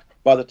 In fact,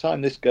 by the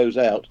time this goes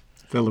out,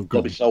 they'll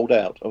be sold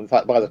out. In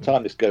fact, by the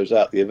time this goes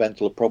out, the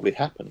event will have probably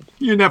happened.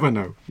 You never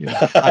know.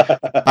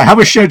 I have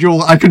a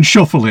schedule. I can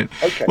shuffle it.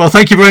 Okay. Well,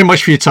 thank you very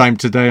much for your time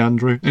today,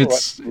 Andrew.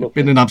 It's right.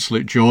 been an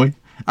absolute joy.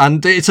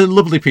 And it's a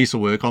lovely piece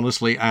of work,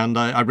 honestly, and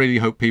I really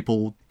hope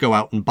people go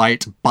out and buy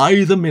it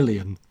by the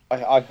million.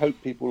 I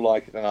hope people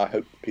like it, and I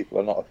hope people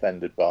are not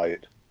offended by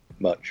it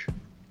much.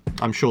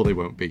 I'm sure they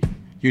won't be.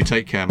 You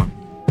take care, man.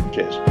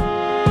 Cheers.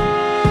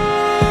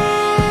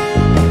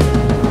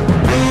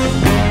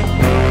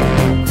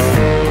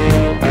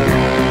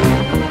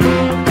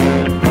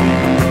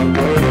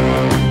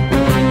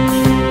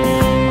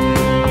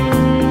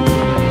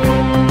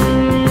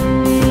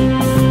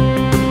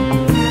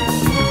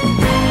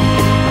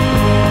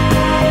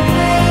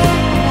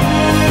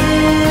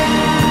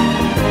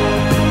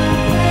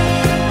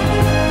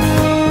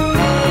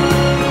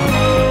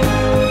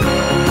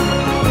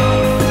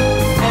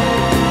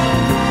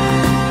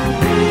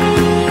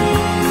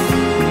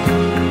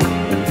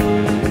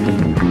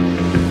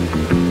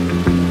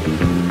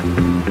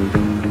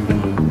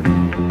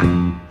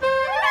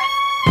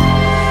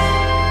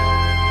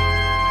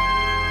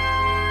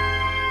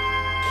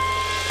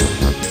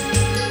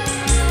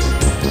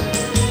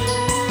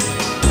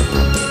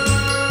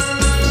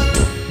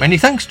 Many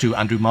thanks to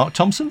Andrew Mark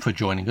Thompson for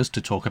joining us to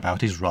talk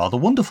about his rather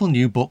wonderful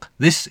new book,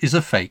 This Is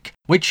a Fake,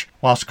 which,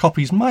 whilst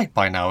copies might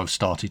by now have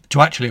started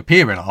to actually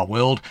appear in our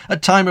world,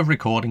 at time of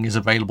recording is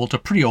available to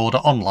pre-order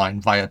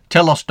online via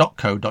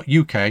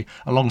telos.co.uk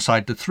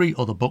alongside the 3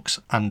 other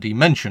books Andy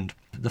mentioned.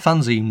 The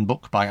fanzine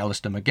book by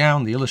Alistair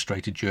McGowan, the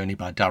illustrated journey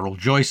by Darryl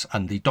Joyce,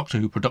 and the Doctor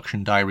Who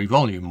Production Diary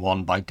Volume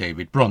 1 by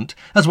David Brunt,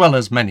 as well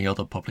as many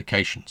other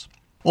publications.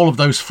 All of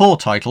those 4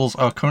 titles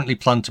are currently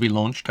planned to be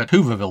launched at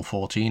Hooverville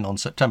 14 on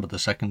September the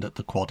 2nd at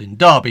the Quad in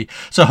Derby,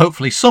 so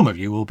hopefully some of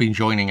you will be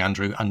joining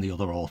Andrew and the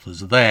other authors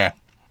there.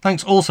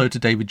 Thanks also to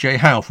David J.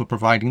 Howe for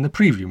providing the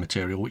preview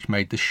material which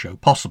made this show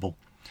possible.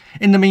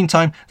 In the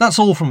meantime, that's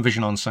all from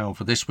Vision on Sound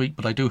for this week,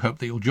 but I do hope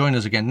that you'll join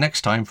us again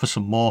next time for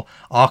some more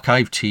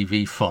archive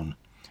TV fun.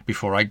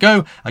 Before I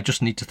go, I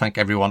just need to thank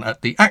everyone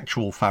at the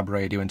actual Fab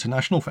Radio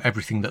International for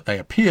everything that they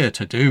appear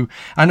to do,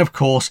 and of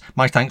course,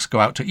 my thanks go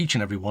out to each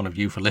and every one of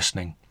you for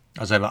listening.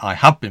 As ever, I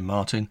have been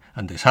Martin,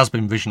 and this has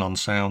been Vision on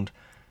Sound.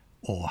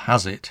 Or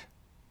has it?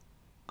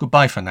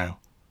 Goodbye for now,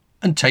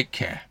 and take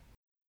care.